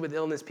acquainted with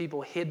illness.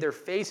 People hid their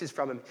faces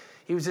from him.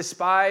 He was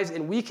despised,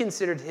 and we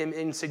considered him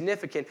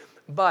insignificant.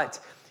 But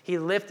he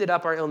lifted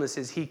up our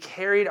illnesses. He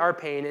carried our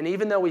pain. And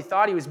even though we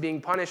thought he was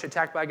being punished,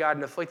 attacked by God,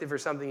 and afflicted for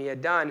something he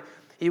had done,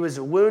 he was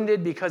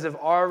wounded because of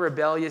our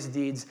rebellious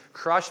deeds,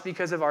 crushed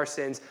because of our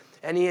sins,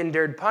 and he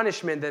endured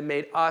punishment that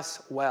made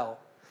us well.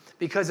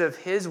 Because of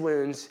his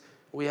wounds,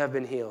 we have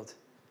been healed.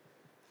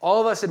 All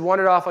of us had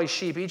wandered off like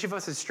sheep. Each of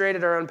us had strayed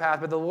at our own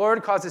path, but the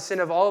Lord caused the sin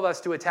of all of us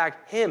to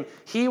attack him.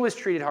 He was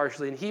treated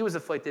harshly, and he was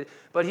afflicted,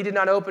 but he did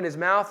not open his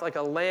mouth. Like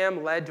a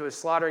lamb led to a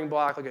slaughtering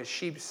block, like a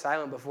sheep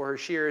silent before her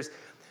shearers,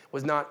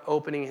 was not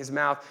opening his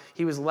mouth.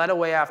 He was led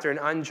away after an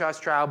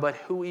unjust trial, but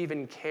who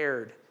even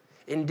cared?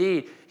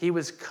 Indeed, he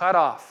was cut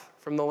off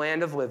from the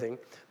land of living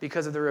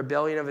because of the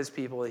rebellion of his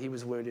people that he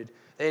was wounded.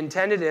 They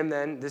intended him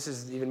then, this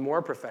is even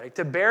more prophetic,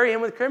 to bury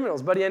him with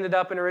criminals, but he ended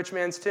up in a rich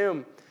man's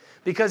tomb.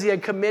 Because he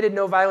had committed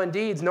no violent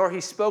deeds, nor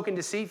he spoken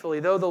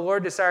deceitfully. Though the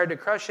Lord desired to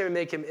crush him and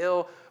make him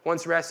ill,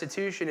 once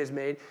restitution is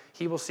made,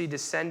 he will see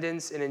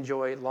descendants and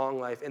enjoy long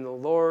life. And the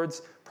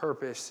Lord's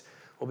purpose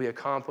will be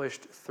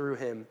accomplished through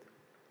him.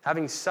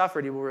 Having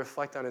suffered, he will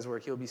reflect on his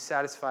work. He will be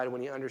satisfied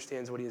when he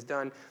understands what he has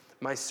done.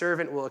 My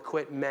servant will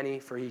acquit many,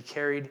 for he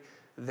carried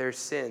their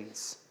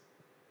sins.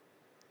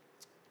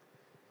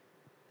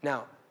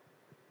 Now,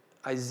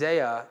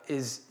 Isaiah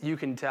is, you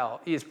can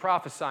tell, he is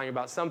prophesying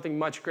about something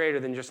much greater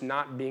than just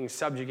not being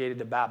subjugated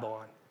to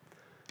Babylon.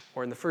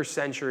 Or in the first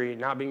century,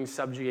 not being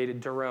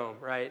subjugated to Rome,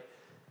 right?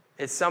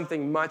 It's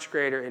something much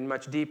greater and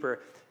much deeper.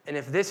 And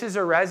if this is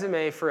a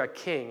resume for a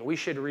king, we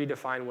should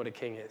redefine what a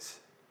king is.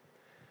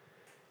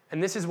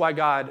 And this is why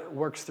God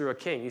works through a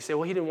king. You say,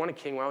 well, he didn't want a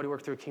king. Why would he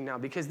work through a king now?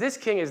 Because this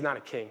king is not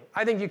a king.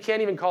 I think you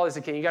can't even call this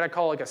a king. You got to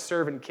call it like a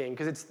servant king,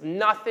 because it's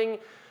nothing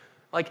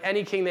like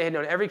any king they had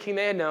known. Every king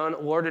they had known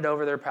lorded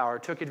over their power,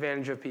 took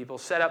advantage of people,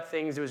 set up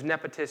things. It was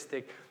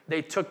nepotistic.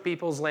 They took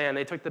people's land.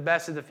 They took the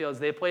best of the fields.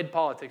 They played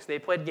politics. They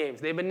played games.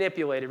 They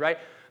manipulated, right?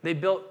 They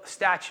built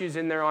statues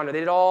in their honor. They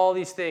did all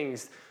these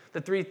things.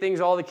 The three things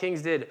all the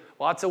kings did: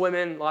 lots of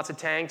women, lots of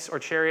tanks or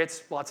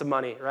chariots, lots of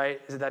money,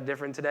 right? Is it that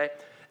different today?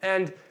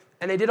 And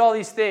they did all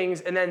these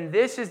things, and then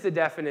this is the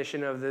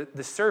definition of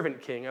the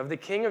servant king, of the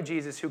king of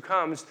Jesus, who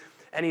comes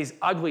and he's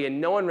ugly and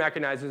no one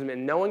recognizes him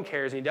and no one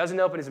cares and he doesn't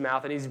open his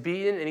mouth and he's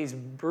beaten and he's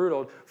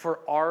brutaled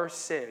for our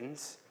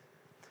sins.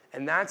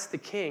 And that's the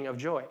king of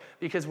joy.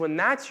 Because when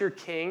that's your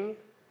king,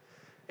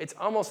 it's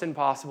almost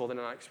impossible to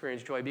not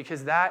experience joy,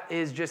 because that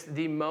is just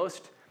the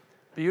most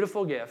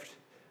beautiful gift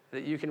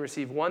that you can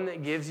receive. One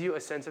that gives you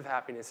a sense of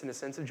happiness and a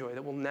sense of joy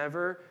that will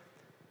never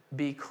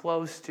be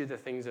close to the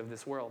things of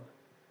this world.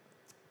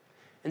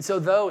 And so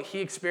though he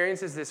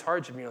experiences this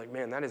hardship, and you're like,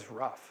 man, that is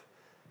rough,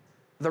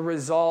 the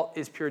result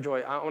is pure joy.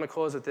 I want to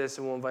close with this,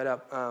 and we'll invite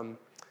up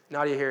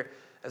Nadia here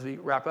as we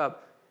wrap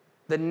up.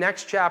 The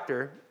next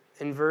chapter,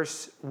 in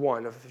verse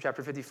 1 of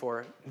chapter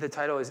 54, the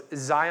title is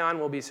Zion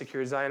Will Be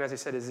Secure. Zion, as I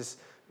said, is this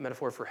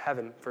metaphor for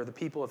heaven, for the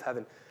people of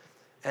heaven.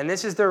 And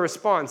this is their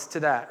response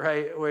to that,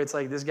 right? Where it's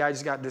like, this guy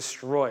just got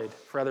destroyed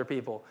for other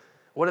people.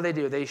 What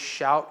do? They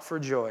shout for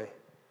joy.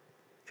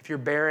 If you're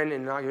barren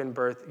and not given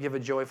birth, give a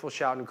joyful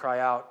shout and cry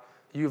out.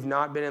 You've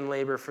not been in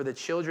labor, for the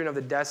children of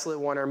the desolate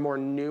one are more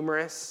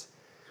numerous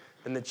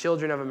than the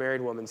children of a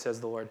married woman,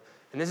 says the Lord.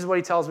 And this is what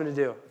he tells me to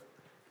do,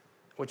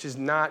 which is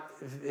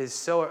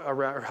so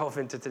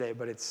irrelevant to today,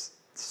 but it's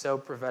so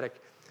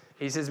prophetic.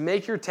 He says,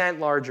 make your tent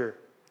larger.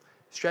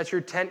 Stretch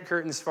your tent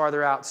curtains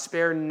farther out.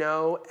 Spare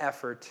no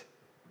effort.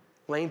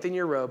 Lengthen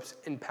your ropes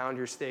and pound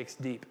your stakes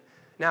deep.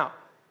 Now,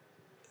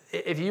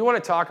 if you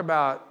want to talk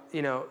about,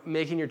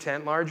 making your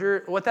tent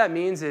larger, what that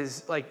means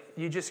is like,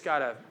 this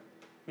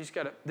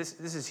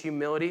is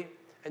humility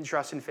and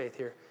trust and faith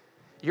here.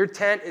 Your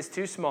tent is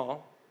too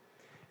small,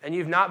 and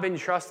you've not been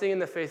trusting in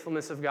the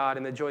faithfulness of God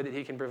and the joy that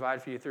he can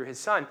provide for you through his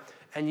son.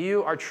 And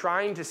you are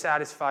trying to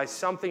satisfy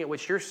something at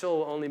which your soul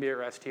will only be at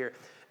rest here.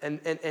 And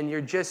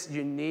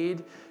you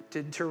need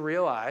to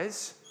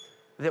realize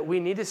that we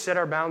need to set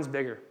our bounds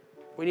bigger.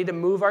 We need to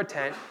move our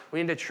tent.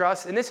 We need to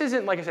trust. And this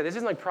isn't, like I said, this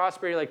isn't like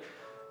prosperity, like,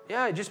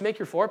 yeah, just make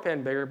your floor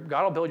pan bigger.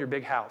 God will build your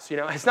big house.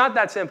 It's not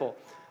that simple.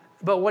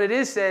 But what it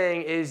is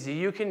saying is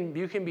you can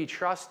be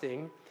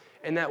trusting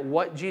in that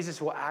what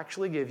Jesus will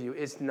actually give you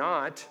is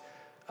not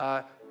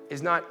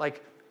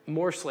like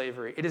more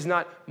slavery. It is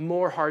not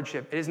more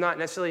hardship. It is not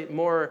necessarily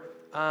more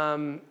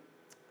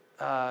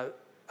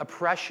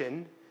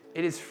oppression.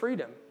 It is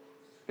freedom.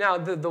 Now,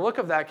 the look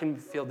of that can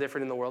feel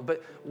different in the world,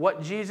 but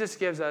what Jesus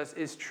gives us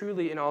is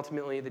truly and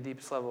ultimately the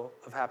deepest level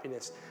of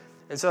happiness.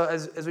 And so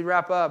as we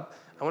wrap up,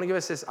 I want to give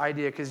us this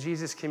idea because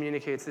Jesus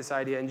communicates this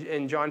idea.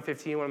 In John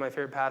 15, one of my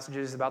favorite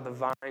passages is about the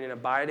vine and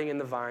abiding in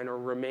the vine or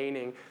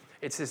remaining.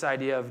 It's this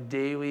idea of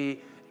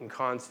daily and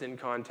constant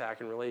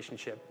contact and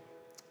relationship.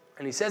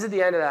 And he says at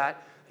the end of that,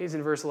 I think it's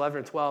in verse 11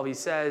 or 12,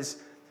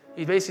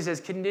 he basically says,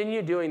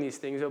 continue doing these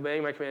things,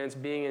 obeying my commands,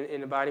 being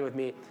and abiding with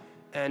me,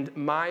 and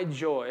my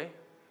joy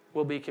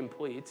will be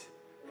complete,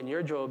 and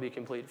your joy will be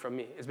complete from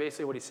me, is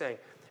basically what he's saying.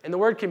 And the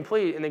word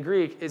complete in the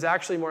Greek is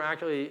actually more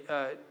accurately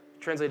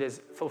translated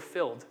as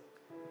fulfilled.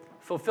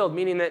 Fulfilled,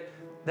 meaning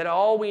that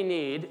all we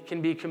need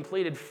can be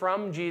completed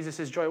from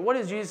Jesus' joy. What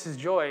is Jesus'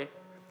 joy?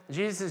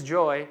 Jesus'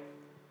 joy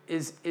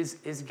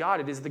is God.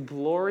 It is the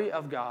glory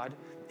of God.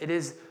 It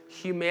is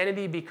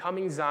humanity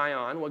becoming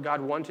Zion, what God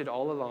wanted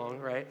all along,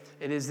 right?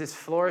 It is this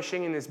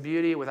flourishing and this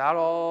beauty without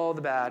all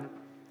the bad,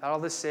 without all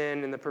the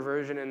sin and the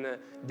perversion and the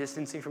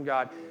distancing from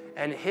God.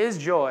 And his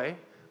joy,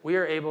 we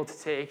are able to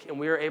take and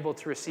we are able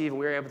to receive and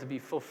we are able to be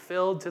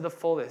fulfilled to the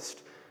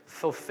fullest.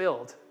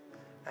 Fulfilled.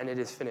 And it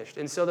is finished.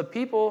 And so the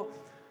people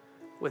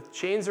with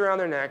chains around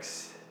their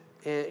necks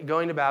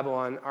going to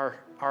Babylon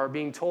are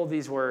being told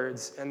these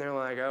words, and they're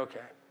like, okay.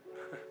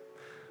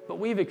 But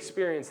we've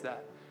experienced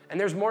that. And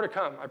there's more to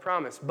come, I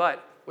promise.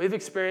 But we've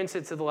experienced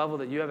it to the level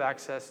that you have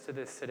access to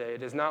this today.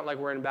 It is not like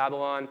we're in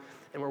Babylon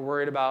and we're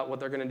worried about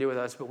what they're going to do with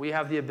us, but we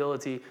have the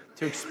ability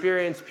to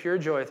experience pure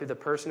joy through the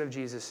person of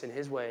Jesus in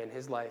his way, in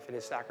his life, in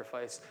his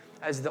sacrifice,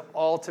 as the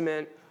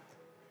ultimate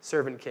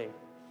servant king.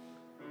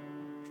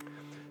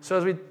 So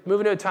as we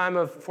move into a time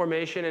of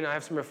formation, and I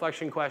have some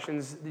reflection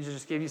questions, these will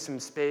just give you some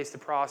space to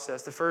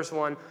process. The first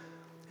one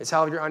is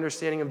how your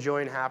understanding of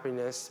joy and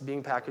happiness,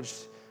 being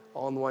packaged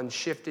all in one,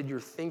 shifted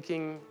your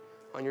thinking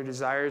on your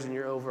desires and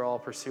your overall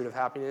pursuit of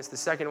happiness. The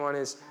second one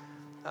is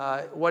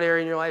what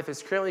area in your life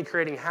is currently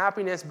creating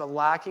happiness but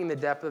lacking the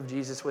depth of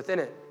Jesus within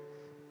it?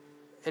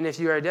 And if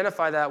you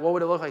identify that, what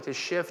would it look like to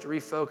shift,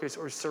 refocus,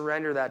 or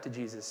surrender that to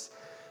Jesus?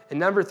 And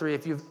number three,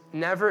 if you've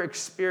never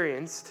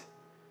experienced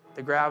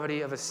the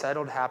gravity of a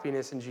settled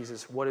happiness in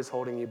Jesus, what is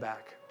holding you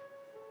back?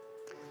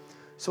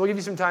 So we'll give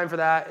you some time for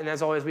that. And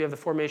as always, we have the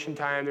formation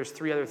time. There's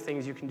 3 other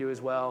things you can do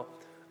as well.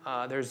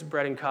 There's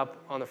bread and cup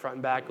on the front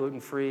and back,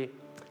 gluten-free.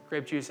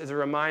 Grape juice as a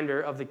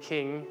reminder of the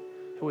king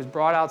who was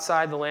brought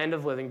outside the land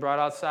of living, brought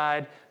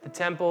outside the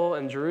temple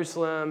in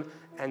Jerusalem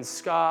and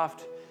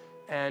scoffed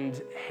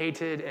and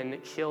hated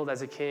and killed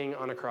as a king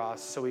on a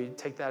cross. So we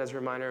take that as a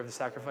reminder of the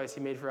sacrifice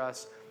he made for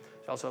us.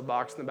 There's also a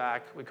box in the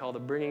back we call the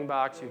bringing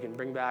box. You can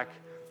bring back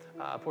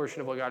a portion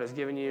of what God has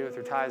given you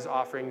through tithes,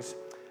 offerings.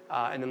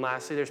 And then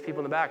lastly, there's people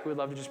in the back who would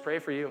love to just pray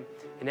for you.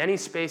 In any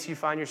space you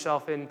find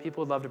yourself in,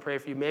 people would love to pray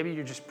for you. Maybe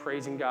you're just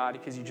praising God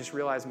because you just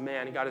realize,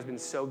 man, God has been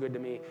so good to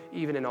me,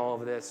 even in all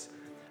of this.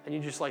 And you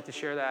just like to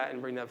share that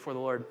and bring that before the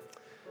Lord.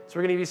 So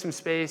we're going to give you some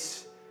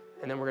space,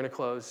 and then we're going to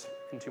close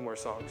in 2 more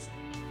songs.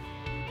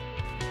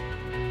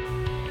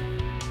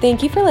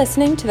 Thank you for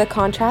listening to the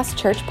Contrast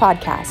Church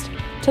podcast.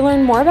 To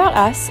learn more about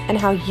us and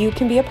how you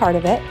can be a part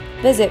of it,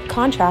 visit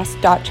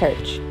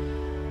contrast.church.